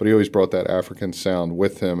 But he always brought that African sound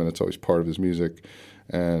with him, and it's always part of his music.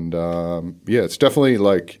 And it's definitely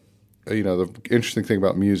like, the interesting thing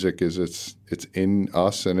about music is it's in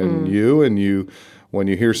us and in you, and when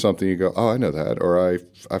you hear something, you go, "Oh, I know that," or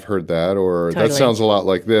 "I've heard that," or Totally. "That sounds a lot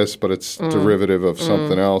like this," but it's derivative of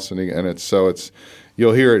something else, and it's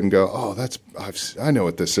you'll hear it and go, "Oh, I know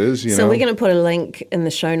what this is." So we're going to put a link in the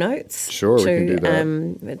show notes. Sure, we can do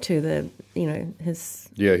that. To the his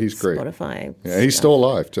he's great. Spotify. Yeah, he's still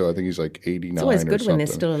alive too. I think he's like 89. It's always or good something. when they're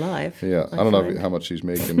still alive. Yeah, I don't know how much he's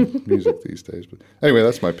making music these days, but anyway,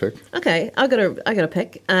 that's my pick. Okay, I got a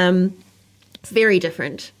pick. Very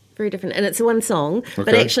different. Very different, and it's one song. But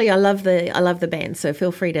Okay. actually, I love the band. So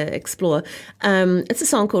feel free to explore. It's a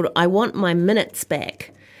song called "I Want My Minutes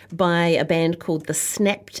Back" by a band called the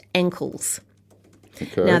Snapped Ankles.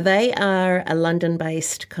 Okay. Now, they are a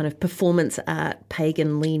London-based kind of performance art,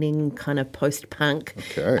 pagan-leaning kind of post-punk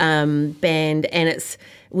band. And it's,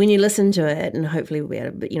 when you listen to it, and hopefully we'll be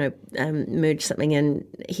able to, merge something in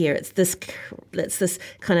here, it's this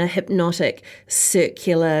kind of hypnotic,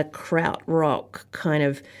 circular krautrock kind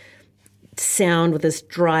of sound with this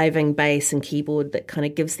driving bass and keyboard that kind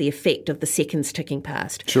of gives the effect of the seconds ticking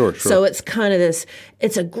past. Sure. So it's kind of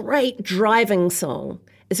it's a great driving song.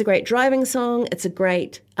 It's a great driving song. It's a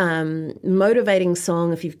great motivating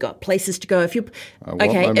song if you've got places to go.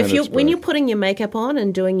 When you're putting your makeup on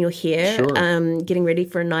and doing your hair, getting ready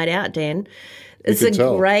for a night out, Dan, it's a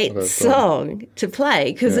great song to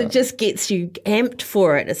play because it just gets you amped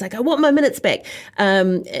for it. It's like, I want my minutes back.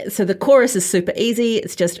 So the chorus is super easy.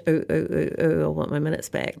 It's just, ooh, ooh, ooh, ooh, I want my minutes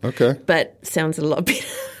back. Okay. But sounds a lot better.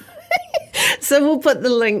 So we'll put the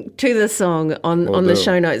link to the song on the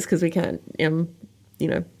show notes because we can't,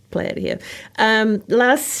 play it here.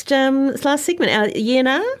 Last segment, our yeah,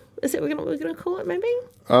 nah? Is it we're gonna call it maybe?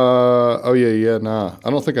 Nah. I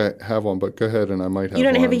don't think I have one, but go ahead and I might have. You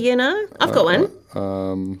don't one. have a yeah, nah? I've got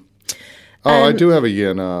one. I do have a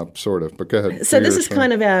yeah, nah, sort of, but go ahead. So this is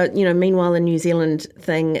kind of our, meanwhile in New Zealand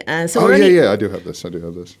thing. I do have this.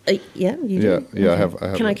 Yeah, you do? Yeah, I have.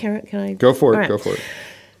 Can I carry it? Can I? Go for it. All right. Go for it.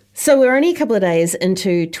 So we're only a couple of days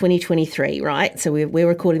into 2023, right? So we're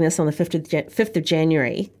recording this on the 5th of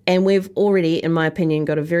January, and we've already, in my opinion,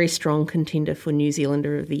 got a very strong contender for New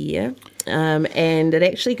Zealander of the Year. And it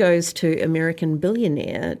actually goes to American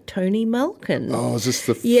billionaire Tony Malkin. Oh, is this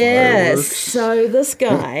the Yes. fireworks? So this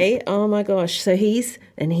guy, oh my gosh. So he's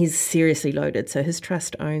and he's seriously loaded. So his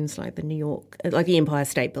trust owns like the Empire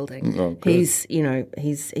State Building. Oh, good. He's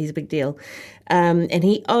a big deal, and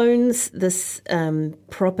he owns this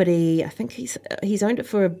property. I think he's owned it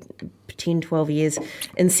for 10, 12 years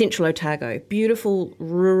in Central Otago. Beautiful,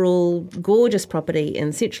 rural, gorgeous property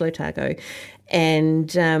in Central Otago.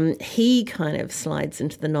 And he kind of slides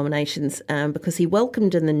into the nominations because he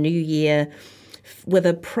welcomed in the new year with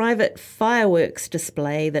a private fireworks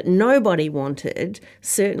display that nobody wanted,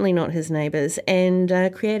 certainly not his neighbours, and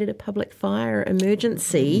created a public fire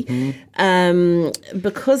emergency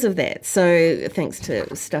because of that. So thanks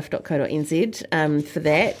to stuff.co.nz for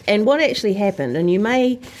that. And what actually happened, and you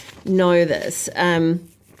may know this,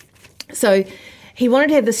 so he wanted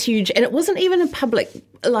to have this huge, and it wasn't even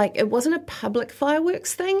it wasn't a public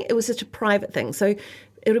fireworks thing, it was just a private thing. So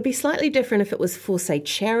it would be slightly different if it was for, say,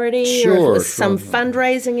 charity, or if it was some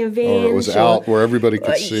fundraising event. Or it was out where everybody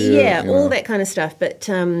could see it. Yeah, all that kind of stuff. But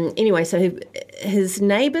anyway, so his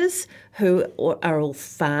neighbours, who are all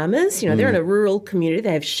farmers, they're in a rural community.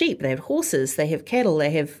 They have sheep, they have horses, they have cattle,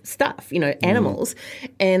 they have stuff, animals.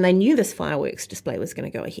 And they knew this fireworks display was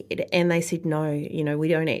going to go ahead. And they said, no,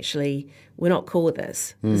 we're not cool with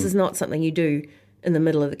this. This is not something you do in the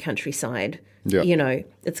middle of the countryside. Yeah.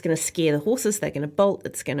 It's going to scare the horses. They're going to bolt.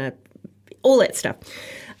 It's going to all that stuff.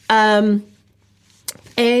 And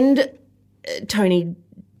Tony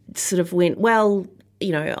sort of went, well,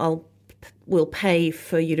 we'll pay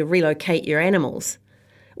for you to relocate your animals.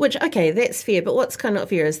 Which, okay, that's fair. But what's kind of not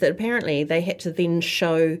fair is that apparently they had to then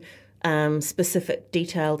show specific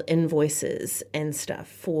detailed invoices and stuff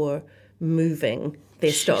for moving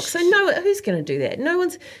their stock. So who's going to do that? No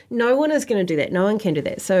one is going to do that. No one can do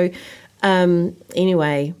that. So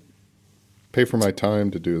anyway, pay for my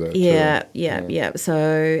time to do that. Yeah.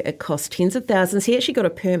 So it cost tens of thousands. He actually got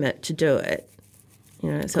a permit to do it.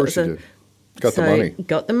 Of course he did. Got the money.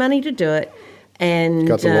 Got the money to do it, and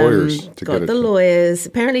got the lawyers to get it. Lawyers.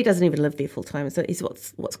 Apparently, he doesn't even live there full time. So he's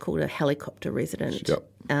what's called a helicopter resident. Yep.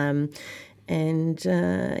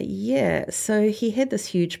 So he had this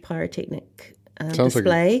huge pyrotechnic Sounds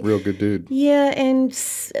display. like a real good dude. Yeah, and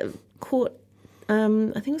caught. I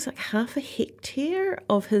think it was like half a hectare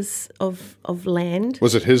of land.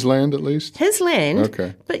 Was it his land at least? His land.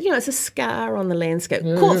 Okay. But, it's a scar on the landscape.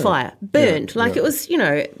 Caught fire, burned. It was,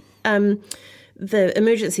 the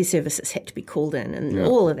emergency services had to be called in and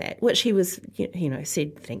all of that, which he was,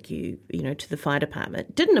 said thank you, to the fire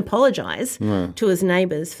department. Didn't apologise to his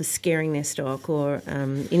neighbours for scaring their stock or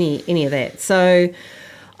any of that. So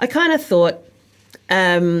I kind of thought,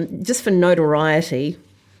 just for notoriety,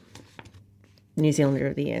 New Zealander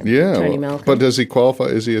of the Year, Tony Malcolm. But does he qualify?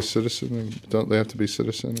 Is he a citizen? Don't they have to be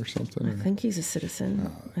citizen or something? I think he's a citizen.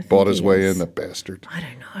 Bought his way in, the bastard. I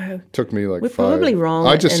don't know. Took me like We're 5. probably wrong.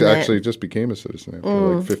 I just became a citizen after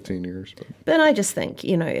like 15 years. But I just think,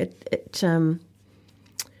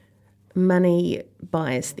 money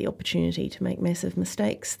buys the opportunity to make massive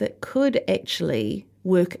mistakes that could actually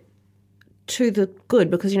work to the good,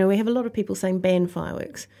 because, we have a lot of people saying ban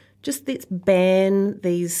fireworks. Just let's ban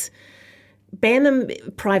them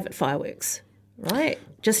private fireworks, right?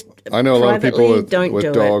 Just I know a lot of people with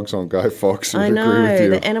dogs do on Guy Fawkes who I know, agree with you.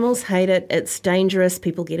 The animals hate it. It's dangerous.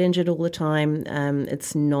 People get injured all the time.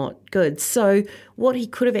 It's not good. So what he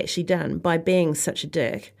could have actually done by being such a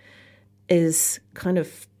dick is kind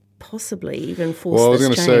of possibly even force Well, I was this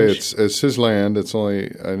going to change. say it's his land. It's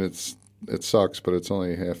only, and it sucks, but it's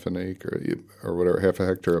only half an acre or whatever, half a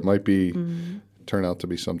hectare. It might be turn out to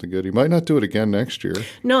be something good. He might not do it again next year.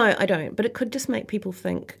 No, I don't. But it could just make people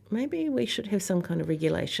think maybe we should have some kind of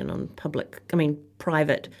regulation on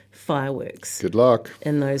private fireworks. Good luck.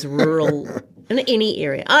 In those rural, in any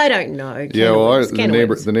area. I don't know.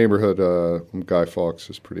 The neighborhood Guy Fawkes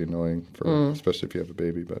is pretty annoying, especially if you have a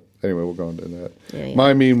baby. But anyway, we'll go into that. Yeah.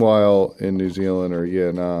 My meanwhile in New Zealand are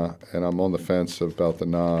nah, and I'm on the fence about the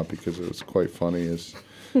nah because it was quite funny. Is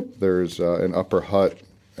there's an Upper Hutt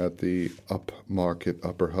at the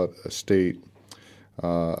Upper Hutt estate.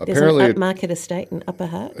 There's Apparently an upmarket estate in Upper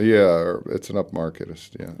Hutt? Yeah, it's an upmarket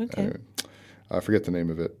estate. Yeah. Okay. Anyway, I forget the name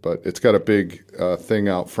of it, but it's got a big thing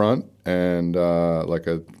out front and like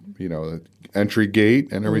a entry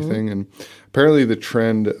gate and everything. And apparently the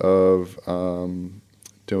trend of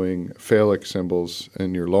doing phallic symbols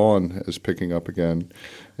in your lawn is picking up again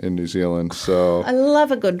in New Zealand. So I love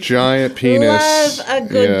a good giant penis. Love a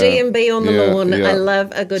good D&B on the lawn. Yeah. I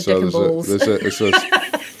love a good dick and balls. It's a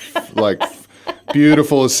like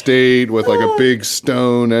beautiful estate with like a big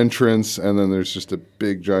stone entrance, and then there's just a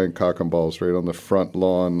big giant cock and balls right on the front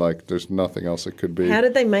lawn. Like there's nothing else it could be. How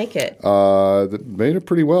did they make it? They made it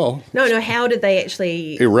pretty well. No. How did they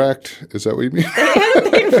actually Erect? Is that what you mean? How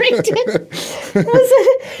did they erect it?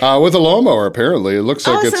 With a lawnmower, apparently. It looks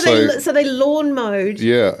like So they lawn mowed.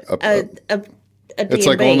 yeah. A It's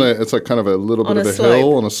like D&B. it's like kind of a little bit On of a a slope.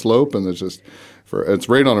 hill on a slope, and it's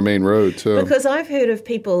right on a main road too. Because I've heard of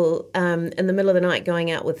people in the middle of the night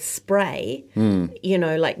going out with spray,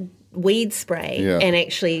 like weed spray, Yeah. and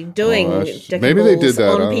actually doing dick maybe and they balls did that,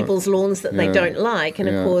 I on don't- people's lawns that they Yeah. don't like. And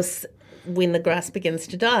Yeah. of course, when the grass begins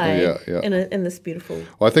to die, Yeah. in this beautiful...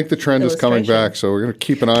 Well, I think the trend is coming illustration. back, so we're going to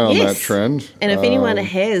keep an eye on that Yes. trend. And if anyone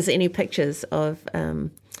has any pictures of,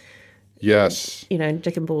 Yes.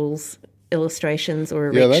 dick and balls illustrations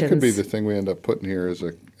or Yeah, erections... that could be the thing we end up putting here as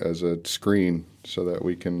a screen, so that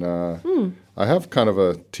we can. I have kind of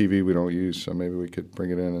a TV we don't use, so maybe we could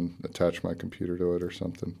bring it in and attach my computer to it or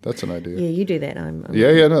something. That's an idea. Yeah, you do that. I'm No,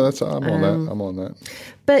 I'm on that. I'm on that.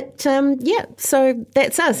 But so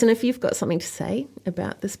that's us. And if you've got something to say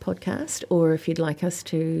about this podcast, or if you'd like us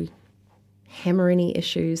to hammer any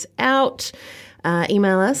issues out,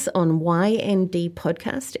 email us on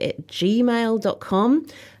yndpodcast@gmail.com.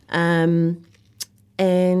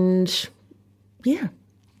 And yeah,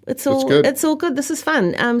 it's all good. It's all good. This is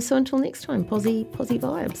fun. So until next time, posy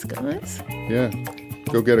vibes, guys. Yeah,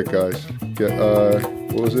 go get it, guys.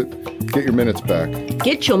 What was it? Get your minutes back.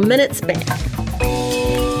 Get your minutes back.